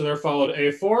right, so there followed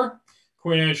a4,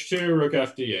 queen h2, rook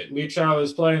f d8. Li Chao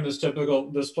is playing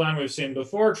this plan we've seen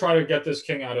before, try to get this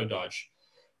king out of dodge.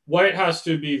 White has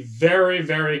to be very,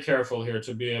 very careful here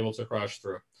to be able to crash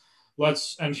through.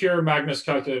 And here Magnus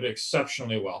calculated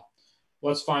exceptionally well.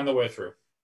 Let's find the way through.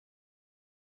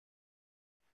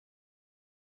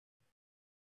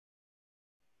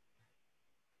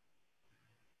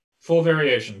 Full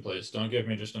variation, please. Don't give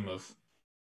me just a move.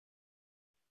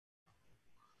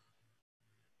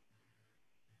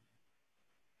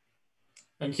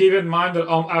 And keep in mind that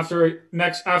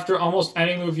after almost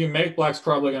any move you make, black's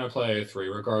probably going to play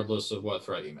a3, regardless of what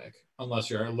threat you make, unless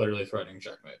you're literally threatening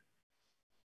checkmate.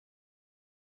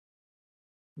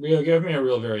 Give me a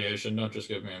real variation. Don't just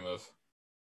give me a move.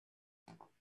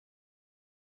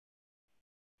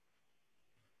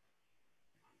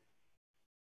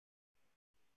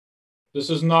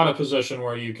 This is not a position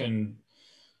where you can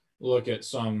look at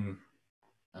some,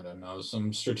 I don't know,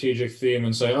 some strategic theme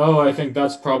and say, oh, I think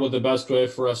that's probably the best way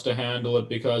for us to handle it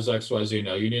because XYZ.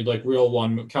 No, you need like real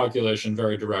one calculation,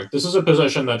 very direct. This is a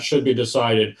position that should be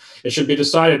decided. It should be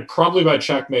decided probably by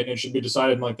checkmate, and it should be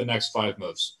decided in like the next 5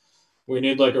 moves. We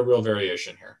need like a real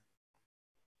variation here.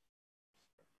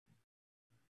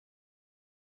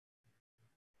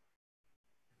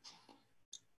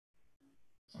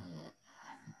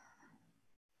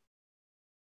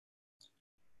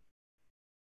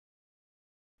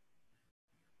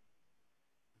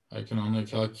 I can only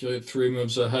calculate 3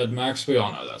 moves ahead max. We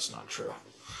all know that's not true.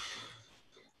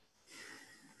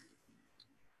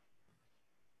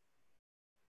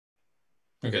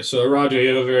 Okay, so Roger,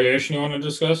 you have a variation you want to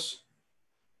discuss?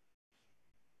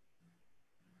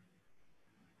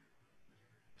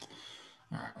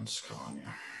 All right, let's call on you.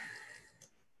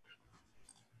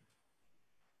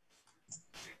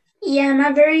 Yeah,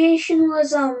 my variation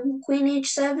was queen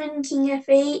h7, king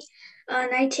f8,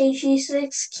 knight takes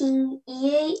g6, king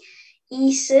e8,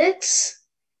 e6,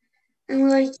 and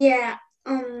like yeah,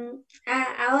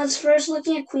 I was first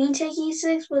looking at queen take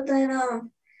e6, but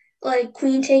then like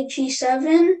queen take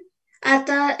g7. I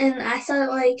thought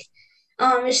like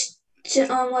it's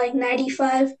like knight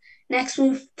e5. Next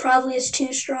move probably is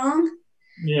too strong.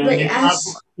 Yeah, but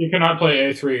you cannot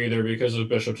play a3 either because of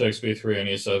bishop takes b3 and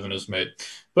e7 is mate.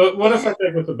 But what if I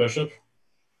take with the bishop?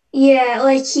 Yeah,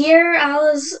 like here I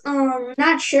was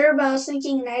not sure, but I was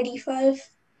thinking knight e5.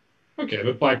 Okay,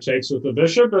 but black takes with the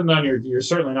bishop, and then you're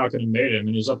certainly not going to mate him,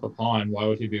 and he's up a pawn. Why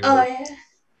would he be? Oh yeah.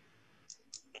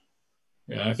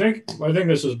 Yeah, I think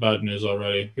this is bad news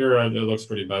already. Here it looks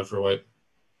pretty bad for white.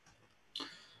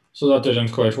 So that didn't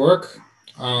quite work.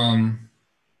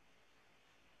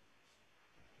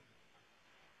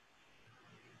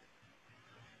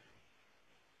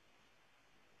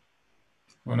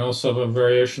 Anyone else have a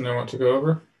variation they want to go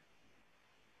over?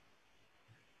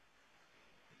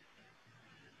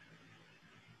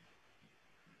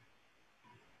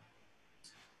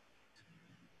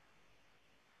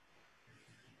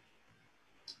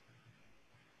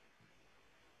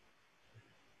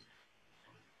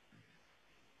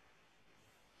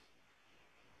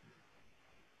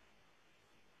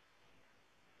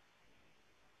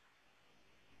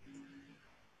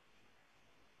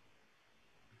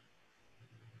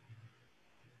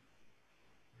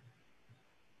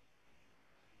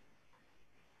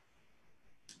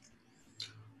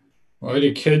 Why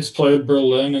do kids play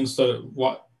Berlin instead of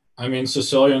what? I mean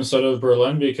Sicilia instead of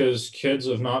Berlin because kids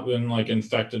have not been like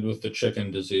infected with the chicken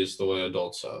disease the way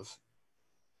adults have.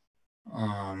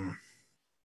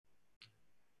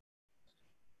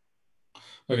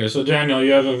 Okay, so Daniel,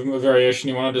 you have a variation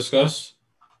you want to discuss?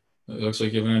 It looks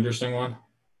like you have an interesting one.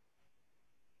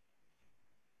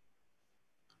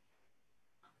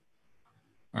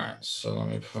 All right, so let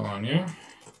me put on you.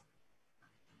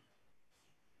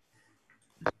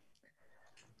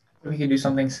 We could do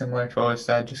something similar to what was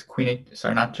said, just queen H,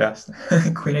 sorry, not just,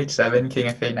 queen H7, king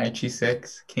F8, knight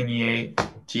G6, king E8,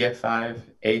 GF5,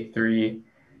 A3,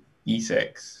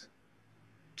 E6.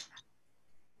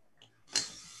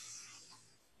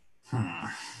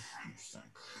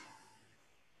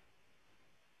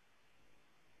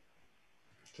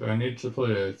 Do I need to play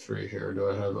A3 here? Do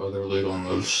I have other legal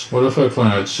moves? What if I play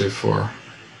knight C4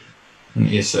 and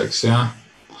E6, yeah?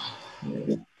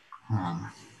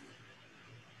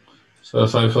 So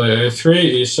if I play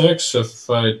A3, E6, if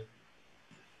I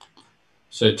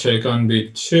say take on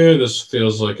B2, this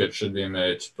feels like it should be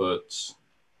mate, but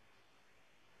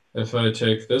if I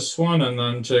take this one and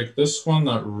then take this one,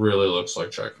 that really looks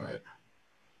like checkmate.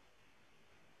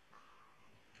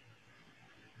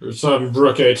 There's some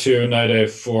rook A2, knight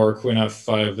A4, queen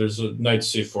F5, there's a knight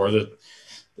C4. That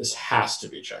this has to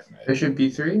be checkmate. Bishop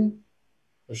B3?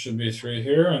 Bishop B3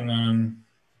 here, and then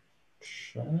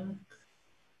check.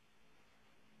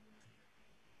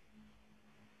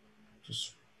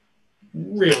 Just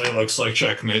really looks like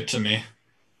checkmate to me.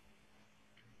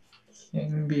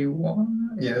 King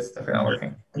B1? Yeah, that's definitely not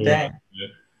working. Yeah.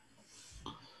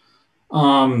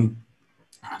 Dang.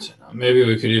 Maybe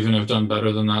we could even have done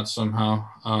better than that somehow.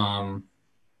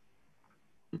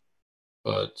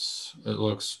 But it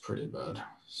looks pretty bad.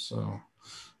 So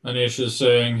Anish is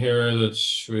saying here that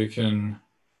we can,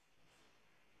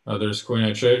 there's queen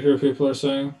H8 here, people are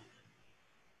saying.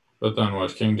 But then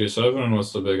what, king D7, and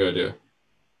what's the big idea?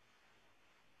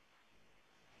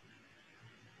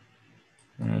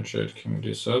 Queen H8, king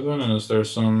D7, and is there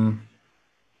some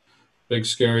big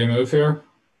scary move here?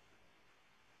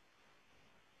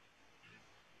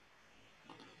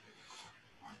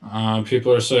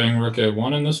 People are saying rook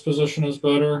A1 in this position is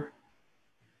better.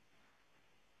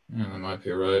 Yeah, that might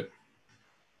be right.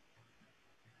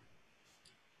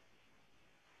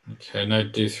 Okay,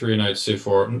 knight D3, knight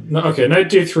C4. No, okay, knight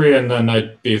D3 and then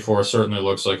knight B4 certainly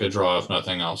looks like a draw if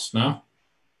nothing else, no?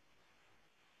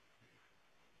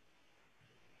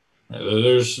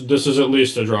 This is at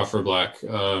least a draw for black.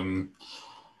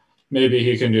 Maybe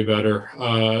he can do better.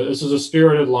 This is a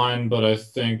spirited line, but I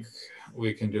think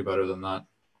we can do better than that.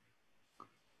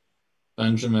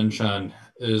 Benjamin Chen,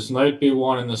 is knight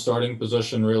B1 in the starting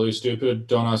position really stupid?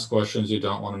 Don't ask questions you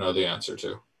don't want to know the answer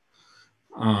to.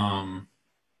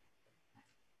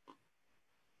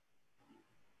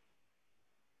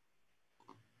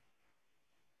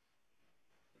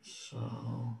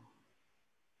 So...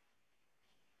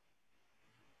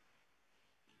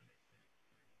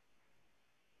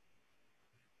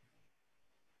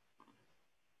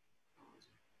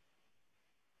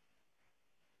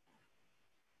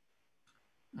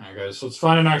 All right, guys, let's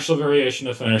find an actual variation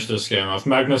to finish this game off.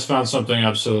 Magnus found something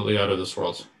absolutely out of this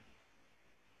world.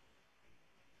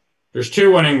 There's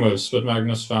two winning moves, but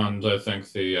Magnus found, I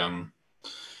think, the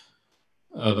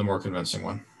more convincing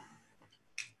one.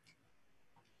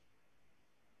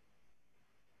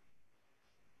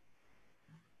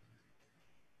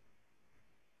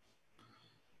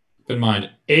 Keep in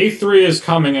mind, A3 is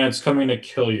coming, and it's coming to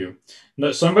kill you.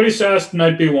 Somebody asked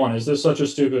knight B1, is this such a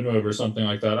stupid move or something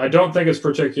like that? I don't think it's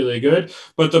particularly good,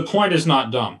 but the point is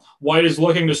not dumb. White is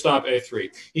looking to stop A3.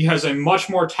 He has a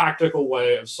much more tactical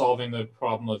way of solving the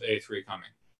problem of A3 coming.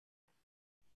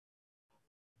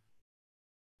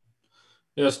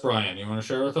 Yes, Brian, you want to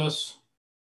share with us?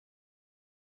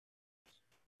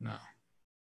 No.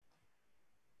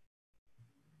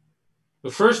 The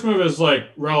first move is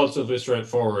like relatively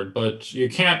straightforward, but you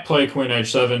can't play queen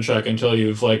h7 check until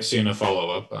you've like seen a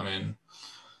follow-up. I mean,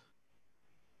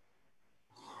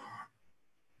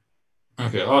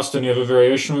 okay, Austin, you have a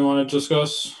variation we want to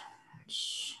discuss?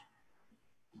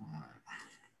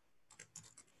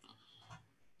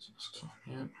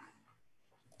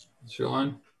 What's your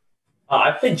line? I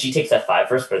played g takes f5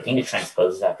 first, but I think it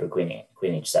transposes after queen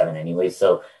h7 anyway.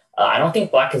 So I don't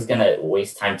think black is going to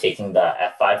waste time taking the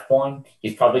f5 pawn.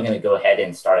 He's probably going to go ahead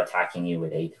and start attacking you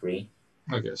with a3.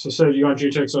 Okay, so say you want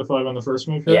g takes f5 on the first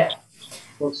move here? Yeah.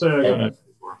 Let's say I got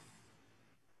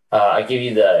I give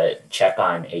you the check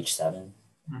on h7.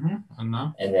 Mm-hmm. And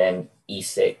now? And then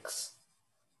e6.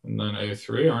 And then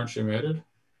a3, aren't you mated?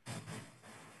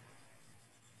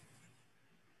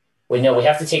 Wait, no, we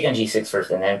have to take on g6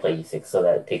 first and then play e6 so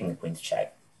that taking the queen's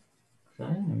check.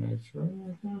 Okay, and a3,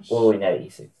 I guess. Well, wait, not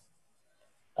e6.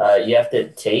 You have to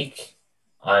take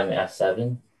on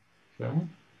f7. Okay.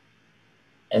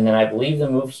 And then I believe the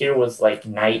move here was like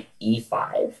knight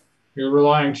e5. You're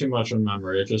relying too much on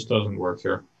memory. It just doesn't work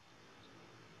here.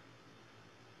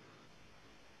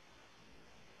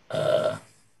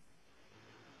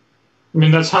 I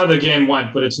mean, that's how the game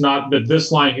went, but it's not. But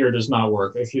this line here does not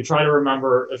work. If you try to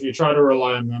remember, if you try to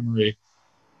rely on memory,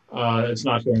 it's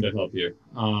not going to help you.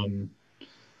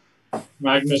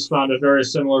 Magnus found a very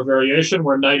similar variation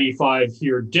where knight e5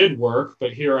 here did work,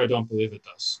 but here I don't believe it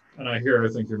does. And I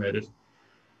think you're mated.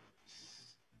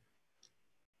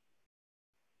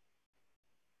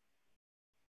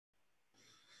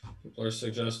 People are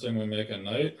suggesting we make a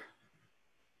knight.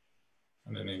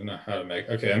 I didn't even know how to make.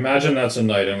 Okay, imagine that's a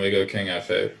knight and we go king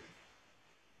f8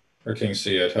 or king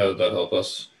c8. How did that help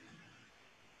us?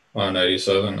 On knight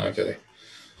e7. Okay,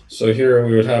 so here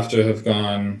we would have to have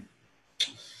gone.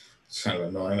 It's kind of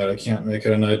annoying that I can't make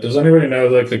it a knight. Does anybody know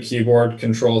like the keyboard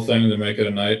control thing to make it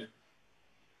a knight?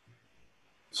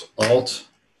 It's Alt.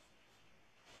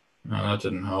 No, that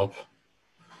didn't help.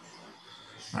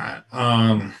 All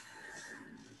right.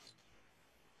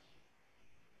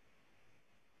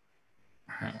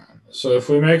 So if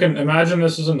we make an, imagine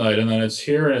this is a knight, and then it's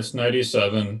here, and it's knight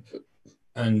e7,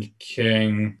 and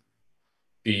king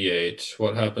b8.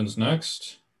 What happens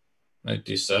next? Knight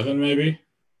d7, maybe?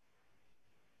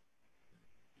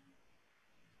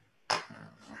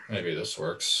 Maybe this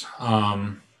works.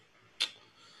 I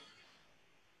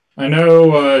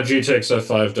know g takes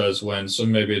f5 does win, so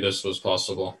maybe this was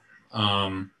possible.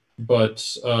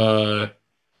 But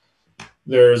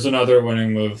there's another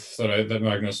winning move that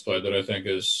Magnus played that I think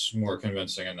is more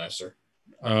convincing and nicer.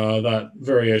 That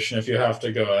variation, if you have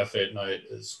to go f8 knight,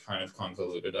 is kind of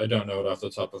convoluted. I don't know it off the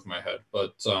top of my head,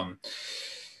 but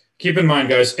keep in mind,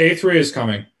 guys, a3 is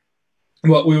coming.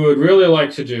 What we would really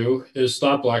like to do is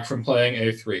stop black from playing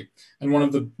a3. And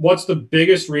what's the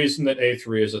biggest reason that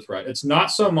a3 is a threat? It's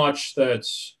not so much that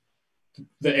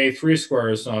the a3 square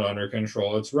is not under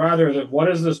control. It's rather that what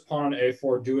is this pawn on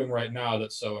a4 doing right now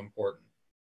that's so important?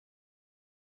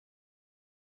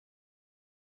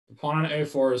 The pawn on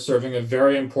a4 is serving a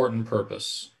very important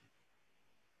purpose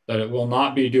that it will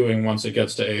not be doing once it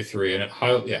gets to a3.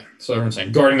 And so everyone's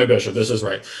saying, guarding the bishop. This is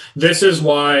right. This is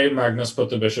why Magnus put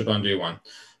the bishop on d1.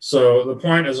 So the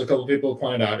point, as a couple people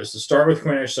pointed out, is to start with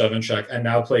queen h7 check and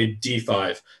now play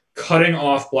d5, cutting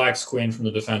off black's queen from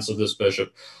the defense of this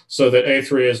bishop so that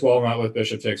a3 is well met with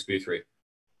bishop takes b3.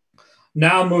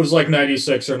 Now moves like knight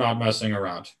e6 are not messing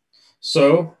around.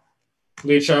 So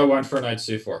Chao went for knight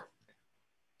c4.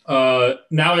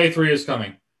 Now a3 is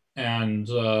coming, and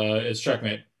it's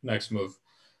checkmate. Next move.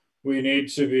 We need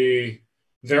to be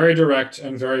very direct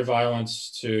and very violent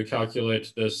to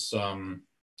calculate this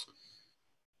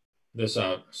this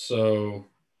out. So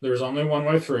there's only one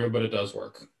way through, but it does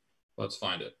work. Let's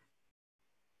find it.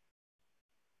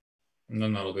 And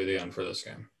then that'll be the end for this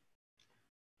game.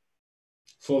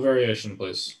 Full variation,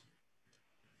 please.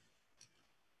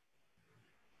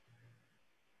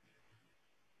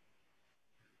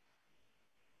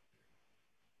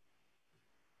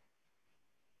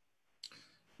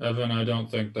 Evan, I don't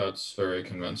think that's very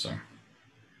convincing.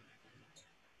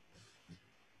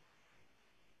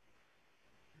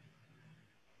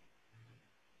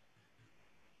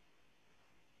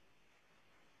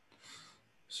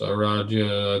 So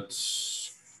Radya,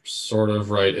 it's sort of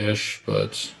right-ish,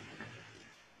 but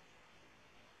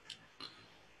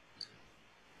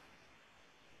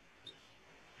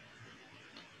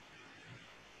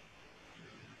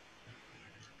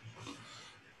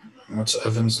what's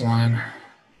Evan's line?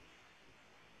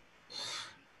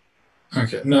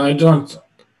 Okay, no, I don't.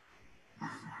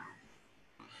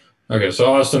 Okay,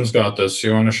 so Austin's got this.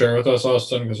 You want to share with us,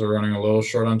 Austin? Because we're running a little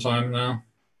short on time now.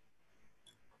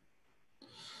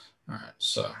 All right,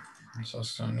 so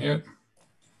Austin on mute.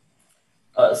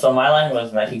 So my line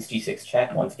was knight takes g6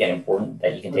 check. Once again, important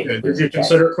that you can take. Okay, did you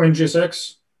consider queen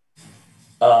g6?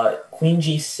 Queen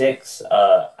g6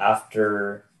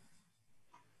 after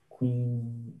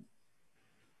queen.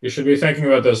 You should be thinking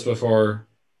about this before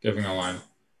giving a line.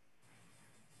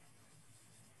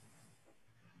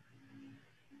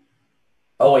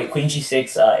 Oh wait, queen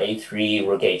g6, a3,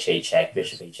 rook h8 check,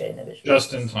 bishop h8, and then bishop.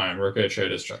 Just in time. Rook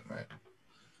h8 is checkmate.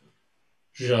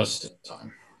 Just in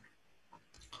time.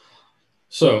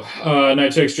 So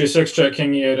knight takes g6 check,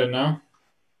 king e8, and now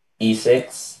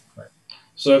e6. Right.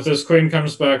 So if this queen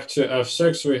comes back to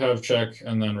f6, we have check,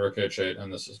 and then rook h8,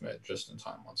 and this is made just in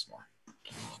time once more.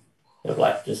 So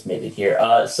black just made it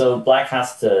here. So black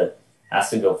has to has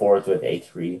to go forward with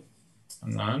a3.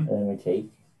 And then we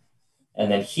take. And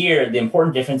then here, the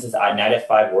important difference is knight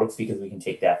f5 works because we can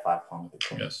take the f5 pawn with the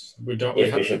queen. Yes, we don't.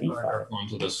 If we have bishop to e5 pawn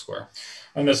to this square.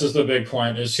 And this is the big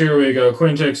point, is here we go,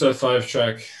 queen takes f5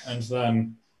 check, and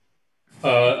then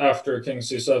after king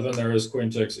c7, there is queen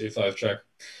takes e5 check,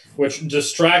 which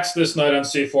distracts this knight on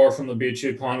c4 from the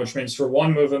b2 pawn, which means for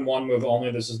one move and one move only,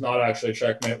 this is not actually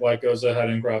checkmate. White goes ahead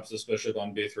and grabs this bishop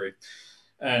on b3,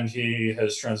 and he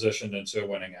has transitioned into a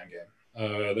winning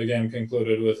endgame. The game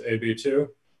concluded with a b2,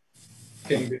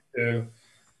 king b2,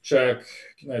 check,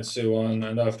 knight c1,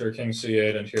 and after king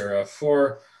c8 and here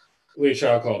f4, Li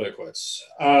Chao called it quits.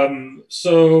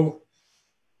 So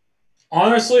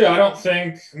honestly, I don't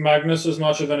think Magnus is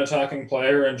much of an attacking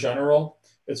player in general.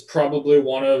 It's probably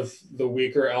one of the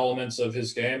weaker elements of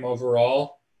his game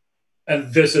overall.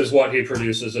 And this is what he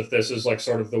produces if this is like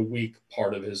sort of the weak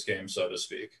part of his game, so to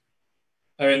speak.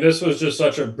 I mean, this was just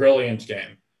such a brilliant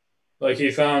game. Like,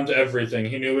 he found everything.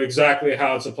 He knew exactly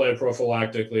how to play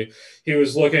prophylactically. He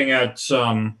was looking at...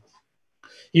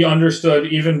 he understood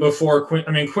even before queen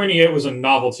e8 was a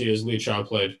novelty as Li Chao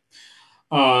played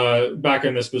back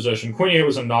in this position. Queen e8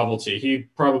 was a novelty. He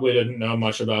probably didn't know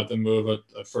much about the move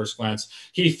at first glance.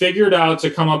 He figured out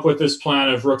to come up with this plan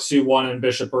of rook c1 and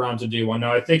bishop around to d1.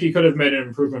 Now, I think he could have made an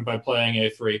improvement by playing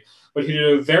a3, but he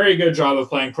did a very good job of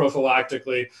playing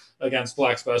prophylactically against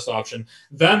black's best option.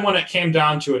 Then when it came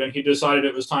down to it and he decided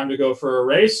it was time to go for a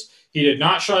race, he did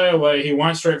not shy away. He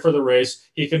went straight for the race.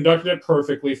 He conducted it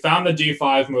perfectly, found the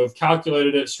d5 move,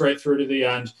 calculated it straight through to the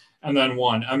end, and then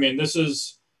won. I mean, this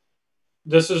is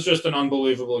just an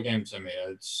unbelievable game to me.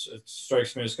 It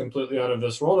strikes me as completely out of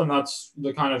this world, and that's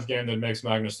the kind of game that makes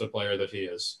Magnus the player that he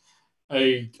is.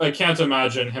 I can't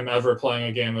imagine him ever playing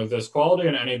a game of this quality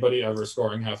and anybody ever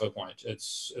scoring half a point.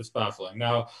 It's baffling.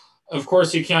 Now, of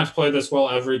course, he can't play this well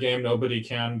every game. Nobody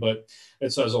can, but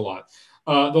it says a lot.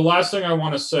 The last thing I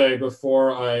want to say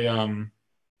before I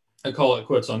call it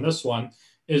quits on this one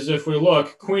is if we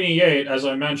look, queen e8, as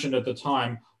I mentioned at the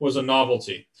time, was a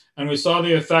novelty. And we saw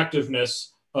the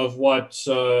effectiveness of what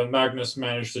Magnus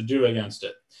managed to do against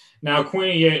it. Now,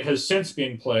 queen e8 has since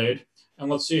been played, and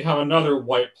let's see how another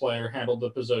white player handled the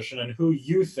position and who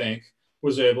you think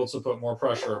was able to put more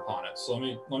pressure upon it. So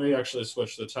let me actually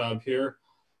switch the tab here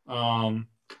to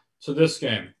this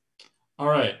game. All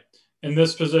right, in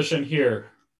this position here,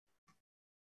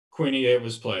 queen e8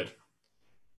 was played.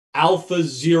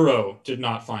 AlphaZero did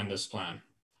not find this plan.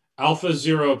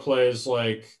 AlphaZero plays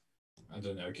like, I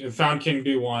don't know, it found king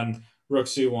b1, rook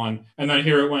c1, and then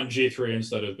here it went g3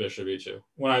 instead of bishop e2,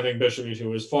 when I think bishop e2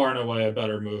 was far and away a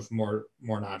better move, more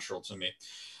natural to me.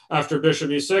 After bishop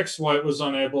e6, white was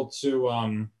unable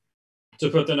to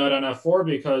put the knight on f4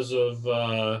 because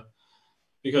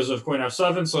of queen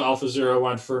f7, so AlphaZero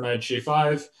went for knight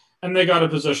g5, and they got a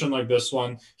position like this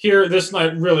one. Here, this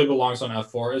knight really belongs on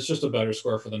f4. It's just a better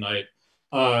square for the knight.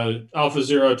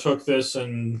 AlphaZero took this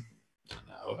and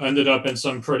ended up in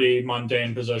some pretty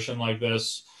mundane position like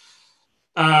this.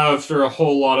 After a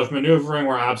whole lot of maneuvering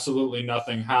where absolutely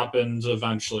nothing happened,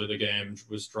 eventually the game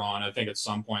was drawn. I think at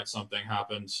some point something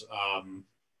happened.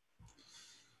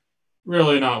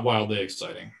 Really not wildly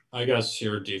exciting. I guess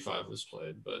here d5 was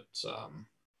played, but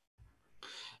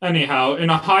anyhow, in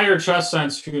a higher chess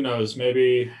sense, who knows?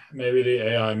 Maybe the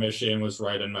AI machine was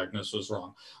right and Magnus was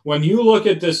wrong. When you look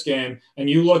at this game and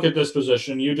you look at this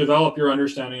position, you develop your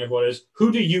understanding of what is.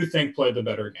 Who do you think played the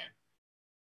better game?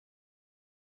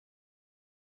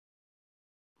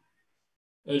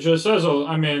 It just says,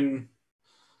 I mean,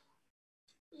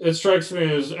 it strikes me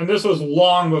as, and this was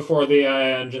long before the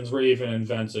AI engines were even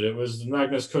invented. It was,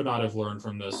 Magnus could not have learned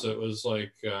from this. It was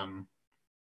like, yeah,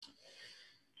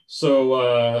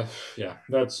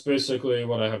 that's basically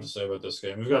what I have to say about this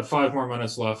game. We've got 5 more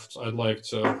minutes left. I'd like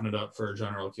to open it up for a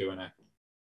general Q&A.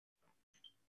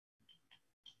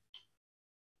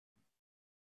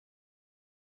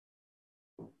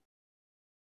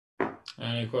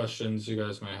 Any questions you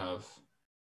guys may have?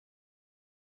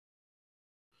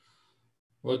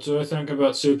 What do I think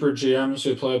about super GMs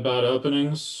who play bad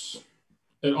openings?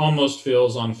 It almost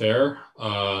feels unfair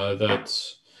that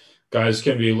guys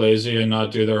can be lazy and not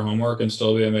do their homework and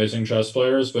still be amazing chess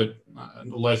players, but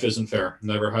life isn't fair.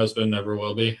 Never has been, never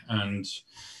will be. And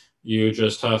you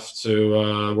just have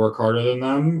to work harder than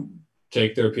them,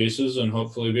 take their pieces, and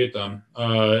hopefully beat them.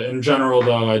 In general,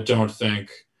 though, I don't think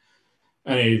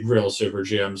any real super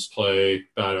GMs play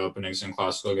bad openings in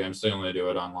classical games. They only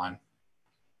do it online.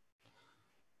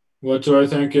 What do I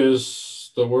think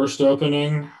is the worst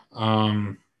opening?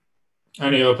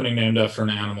 Any opening named after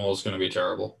an animal is going to be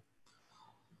terrible.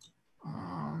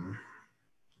 All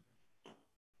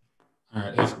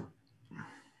right.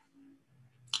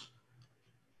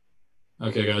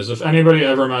 Okay, guys, if anybody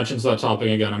ever mentions that topic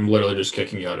again, I'm literally just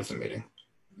kicking you out of the meeting.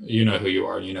 You know who you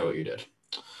are. You know what you did.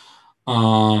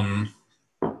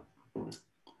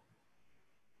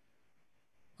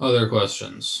 Other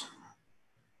questions?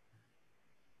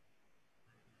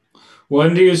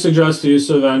 When do you suggest the use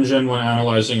of engine when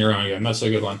analyzing your own game? That's a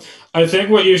good one. I think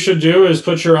what you should do is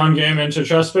put your own game into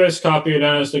ChessBase, copy it in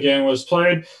as the game was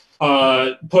played,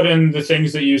 put in the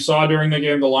things that you saw during the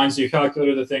game, the lines you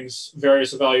calculated, the things,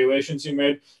 various evaluations you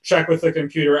made, check with the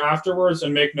computer afterwards,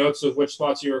 and make notes of which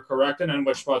spots you were correct in and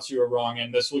which spots you were wrong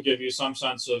in. This will give you some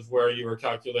sense of where you were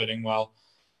calculating well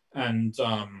and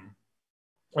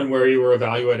where you were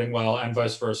evaluating well, and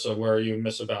vice versa, where you may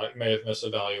have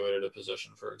misevaluated a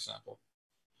position, for example.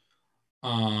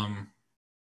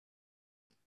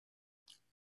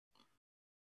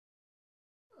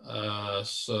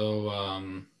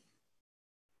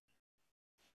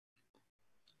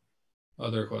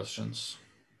 Other questions?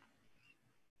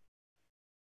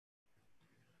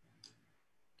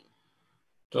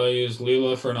 Do I use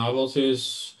Leela for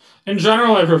novelties? In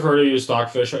general, I prefer to use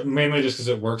Stockfish, mainly just because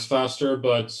it works faster,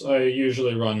 but I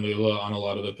usually run Leela on a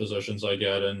lot of the positions I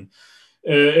get. And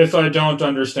if I don't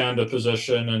understand a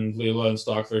position and Leela and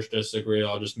Stockfish disagree,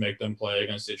 I'll just make them play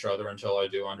against each other until I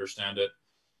do understand it.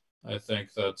 I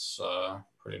think that's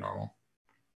pretty normal.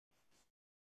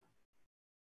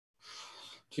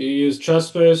 Do you use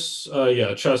ChessBase?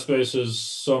 Yeah, ChessBase is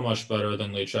so much better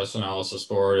than Lee Chess Analysis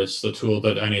Board. It's the tool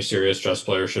that any serious chess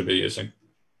player should be using.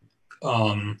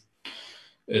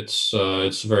 It's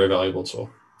a very valuable tool.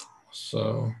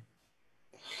 So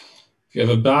if you have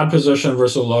a bad position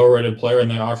versus a lower-rated player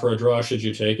and they offer a draw, should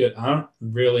you take it? I don't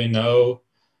really know.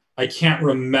 I can't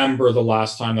remember the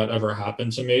last time that ever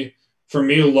happened to me. For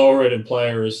me, a lower-rated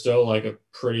player is still like a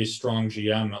pretty strong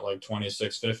GM at like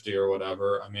 2650 or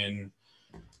whatever. I mean,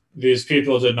 these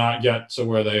people did not get to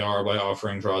where they are by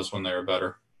offering draws when they were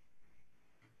better.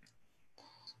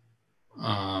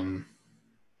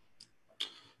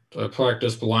 Do I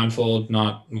practice blindfold?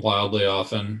 Not wildly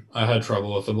often. I had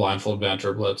trouble with the blindfold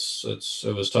banter blitz.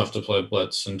 It was tough to play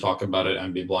blitz and talk about it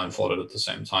and be blindfolded at the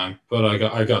same time. But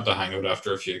I got the hang of it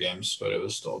after a few games, but it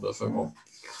was still difficult.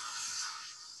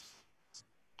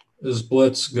 Is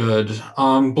blitz good?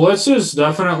 Blitz is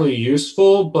definitely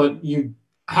useful, but you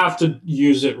have to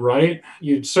use it right.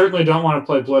 You certainly don't want to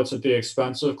play blitz at the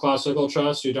expense of classical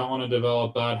chess. You don't want to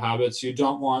develop bad habits. You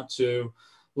don't want to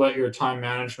let your time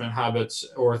management habits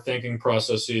or thinking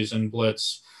processes in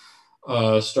blitz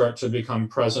start to become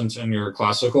present in your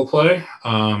classical play.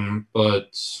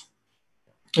 But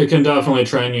it can definitely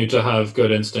train you to have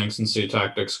good instincts and see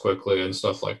tactics quickly and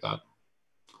stuff like that.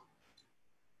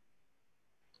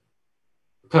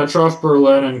 Petrov,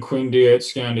 Berlin, and Queen D8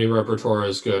 Scandi repertoire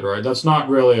is good, right? That's not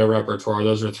really a repertoire.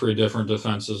 Those are three different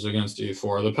defenses against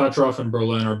E4. The Petrov and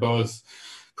Berlin are both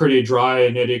pretty dry,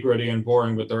 nitty-gritty, and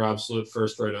boring, but they're absolute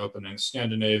first-rate openings.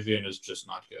 Scandinavian is just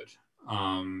not good.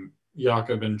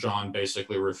 Jakob and John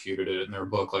basically refuted it in their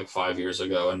book like 5 years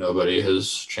ago, and nobody has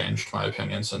changed my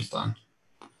opinion since then.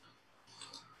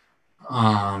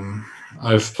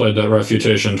 I've played that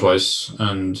refutation twice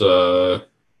and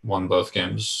won both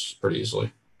games pretty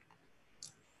easily.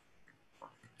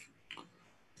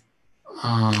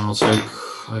 I'll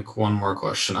take like one more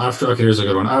question. Okay, here's a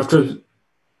good one.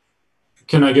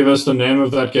 Can I give us the name of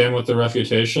that game with the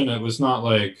refutation? It was not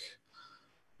like,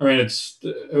 I mean,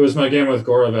 it was my game with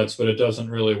Gorovets, but it doesn't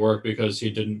really work because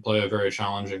he didn't play a very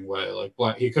challenging way.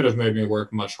 Like he could have made me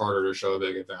work much harder to show a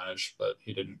big advantage, but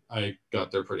he didn't. I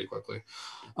got there pretty quickly.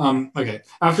 Okay,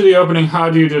 after the opening, how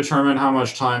do you determine how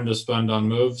much time to spend on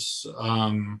moves?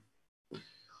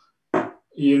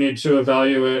 You need to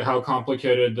evaluate how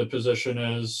complicated the position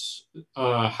is.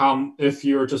 If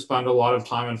you were to spend a lot of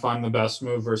time and find the best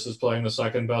move versus playing the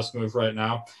second best move right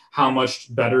now, how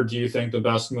much better do you think the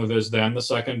best move is than the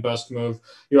second best move?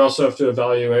 You also have to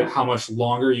evaluate how much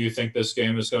longer you think this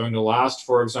game is going to last.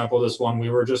 For example, this one we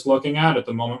were just looking at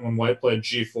the moment when White played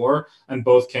G4 and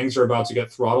both kings are about to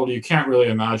get throttled, you can't really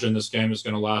imagine this game is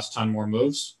going to last 10 more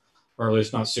moves, or at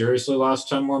least not seriously last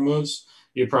 10 more moves.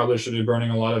 You probably should be burning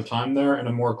a lot of time there. In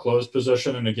a more closed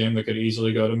position in a game that could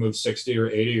easily go to move 60 or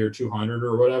 80 or 200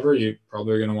 or whatever, you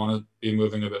probably are going to want to be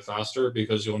moving a bit faster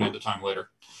because you'll need the time later.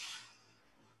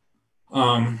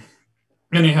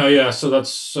 Anyhow, yeah, so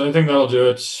I think that'll do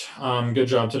it. Good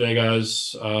job today,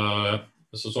 guys.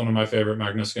 This was one of my favorite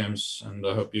Magnus games, and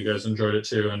I hope you guys enjoyed it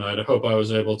too. And I hope I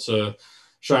was able to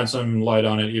shine some light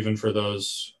on it, even for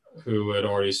those who had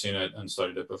already seen it and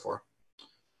studied it before.